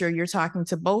make sure you're talking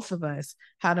to both of us,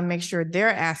 how to make sure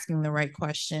they're asking the right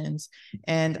questions.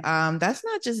 And that's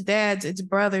not just dads, it's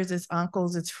brothers, it's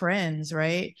uncles, it's friends,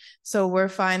 right? So we're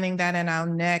finding that in our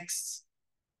next,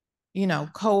 you know,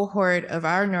 cohort of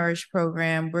our Nourish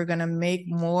program, we're gonna make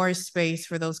more space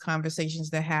for those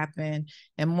conversations to happen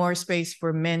and more space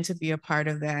for men to be a part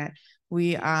of that.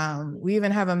 We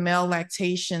even have a male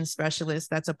lactation specialist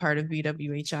that's a part of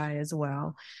BWHI as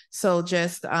well. So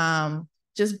just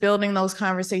building those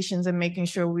conversations and making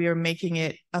sure we are making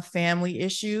it a family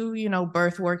issue. You know,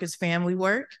 birth work is family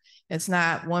work. It's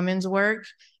not women's work.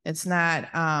 It's not,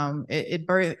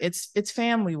 it's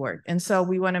family work. And so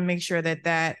we want to make sure that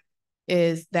that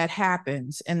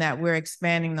happens and that we're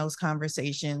expanding those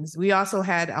conversations. We also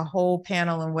had a whole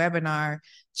panel and webinar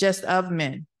just of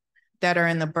men that are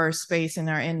in the birth space and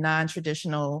are in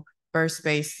non-traditional birth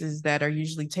spaces that are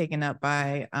usually taken up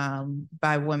by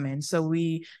women. So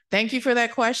we thank you for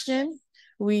that question.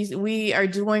 We are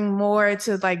doing more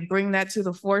to like bring that to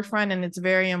the forefront, and it's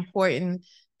very important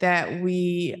that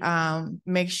we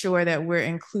make sure that we're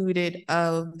included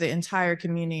of the entire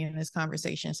community in this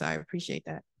conversation. So I appreciate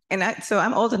that. And so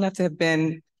I'm old enough to have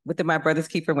been with My Brother's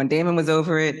Keeper when Damon was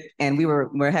over it, and we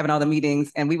were having all the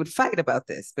meetings, and we would fight about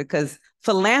this because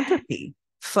philanthropy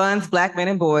funds Black men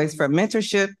and boys for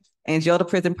mentorship and jail to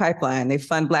prison pipeline. They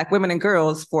fund Black women and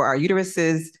girls for our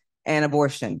uteruses and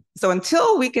abortion. So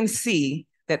until we can see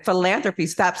that philanthropy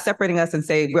stops separating us and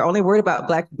say, we're only worried about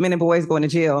Black men and boys going to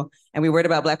jail, and we're worried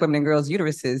about Black women and girls'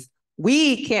 uteruses,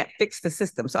 we can't fix the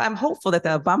system. So I'm hopeful that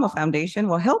the Obama Foundation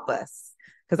will help us,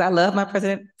 because I love my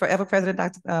president, forever President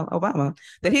Dr. Obama,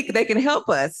 that they can help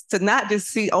us to not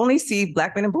just only see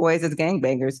Black men and boys as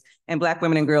gangbangers and Black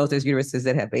women and girls as uteruses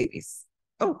that have babies.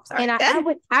 Oh, sorry.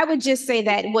 And I would just say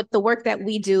that with the work that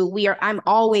we do, I'm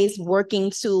always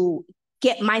working to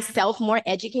get myself more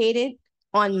educated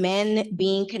on men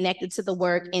being connected to the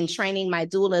work, and training my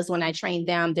doulas. When I train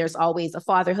them, there's always a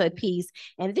fatherhood piece.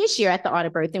 And this year at the Art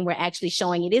of Birthing, we're actually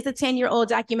showing, it is a 10-year-old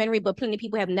documentary, but plenty of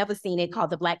people have never seen it,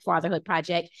 called The Black Fatherhood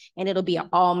Project. And it'll be an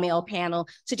all-male panel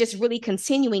to just really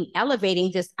continuing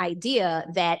elevating this idea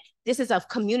that this is a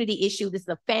community issue, this is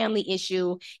a family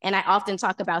issue. And I often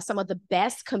talk about some of the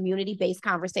best community-based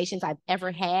conversations I've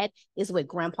ever had is with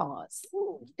grandpas.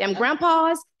 Them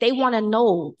grandpas, they want to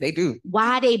know, they do,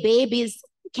 why they babies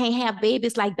can't have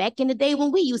babies like back in the day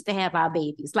when we used to have our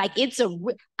babies. Like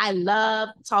I love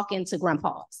talking to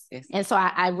grandpas. Yes. And so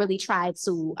I really try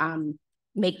to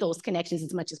make those connections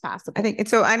as much as possible. I think, and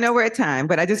so I know we're at time,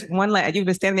 but I just you've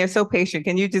been standing there so patient.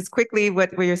 Can you just quickly,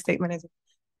 what your statement is?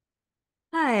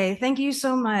 Hi, thank you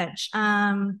so much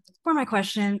for my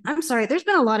question. I'm sorry, there's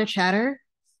been a lot of chatter.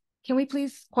 Can we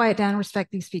please quiet down and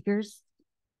respect these speakers?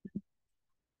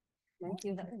 Thank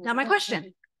you. Now my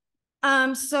question.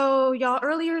 So y'all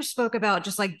earlier spoke about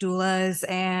just like doulas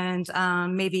and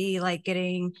maybe like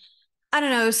getting, I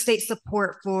don't know, state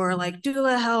support for like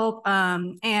doula help.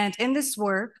 And in this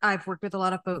work, I've worked with a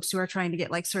lot of folks who are trying to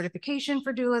get like certification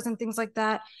for doulas and things like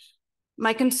that.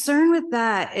 My concern with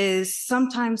that is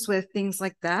sometimes with things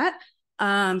like that,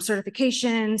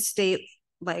 certification, state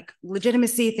like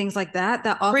legitimacy, things like that,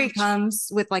 that often comes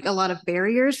with like a lot of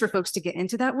barriers for folks to get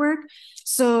into that work.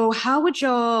 So how would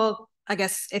y'all, I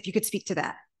guess, if you could speak to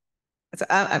that? So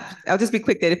I'll just be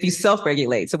quick that if you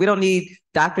self-regulate, so we don't need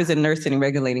doctors and nursing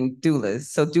regulating doulas.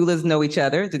 So doulas know each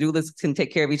other. The doulas can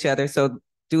take care of each other. So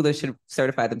doulas should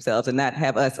certify themselves and not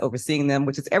have us overseeing them,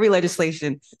 which is every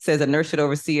legislation says a nurse should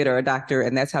oversee it or a doctor.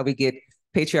 And that's how we get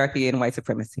patriarchy and white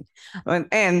supremacy.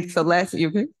 And so last, you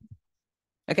agree?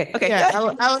 Okay. Yeah,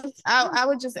 I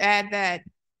would just add that.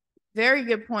 Very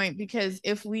good point, because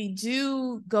if we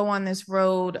do go on this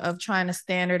road of trying to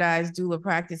standardize doula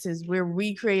practices, we're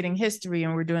recreating history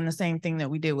and we're doing the same thing that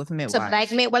we did with midwives. To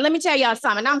Black midwife. Well, let me tell y'all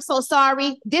something. I'm so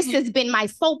sorry. This has been my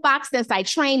soapbox since I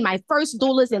trained my first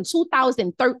doulas in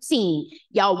 2013.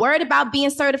 Y'all worried about being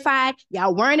certified.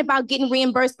 Y'all worried about getting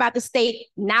reimbursed by the state.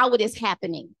 Now it is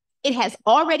happening. It has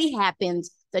already happened.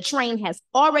 The train has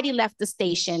already left the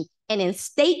station. And in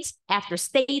state after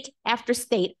state after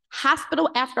state, hospital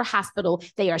after hospital,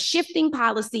 they are shifting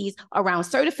policies around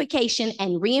certification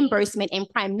and reimbursement, and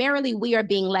primarily we are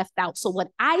being left out. So what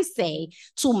I say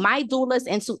to my doulas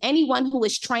and to anyone who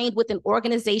is trained with an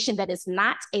organization that is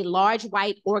not a large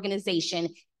white organization,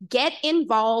 get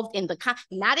involved in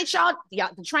now that y'all,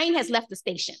 the train has left the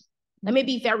station. Let me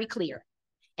be very clear.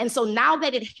 And so now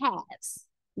that it has,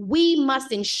 we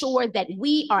must ensure that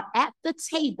we are at the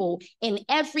table in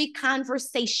every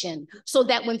conversation so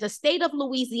that when the state of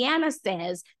Louisiana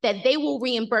says that they will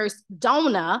reimburse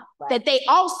DONA, that they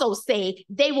also say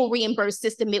they will reimburse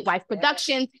Sista Midwife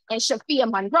Productions and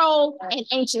Shafia Monroe and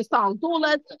Ancient Song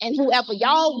Doulas and whatever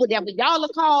y'all are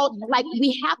called. Like,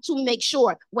 we have to make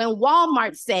sure when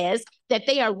Walmart says that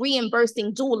they are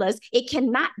reimbursing doulas, it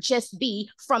cannot just be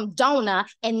from DONA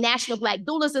and National Black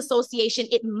Doulas Association.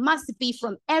 It must be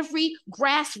from every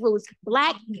grassroots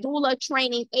Black doula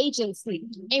training agency.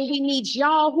 And we need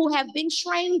y'all who have been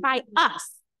trained by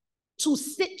us to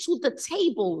sit to the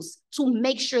tables to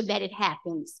make sure that it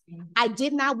happens. I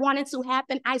did not want it to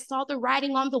happen. I saw the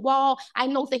writing on the wall. I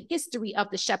know the history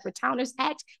of the Shepherd-Townsend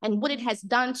Act and what it has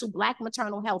done to Black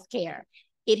maternal health care.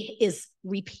 It is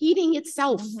repeating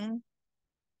itself.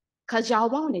 Because y'all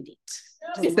wanted it.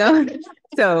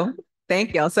 So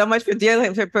thank y'all so much for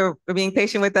being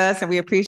patient with us, and we appreciate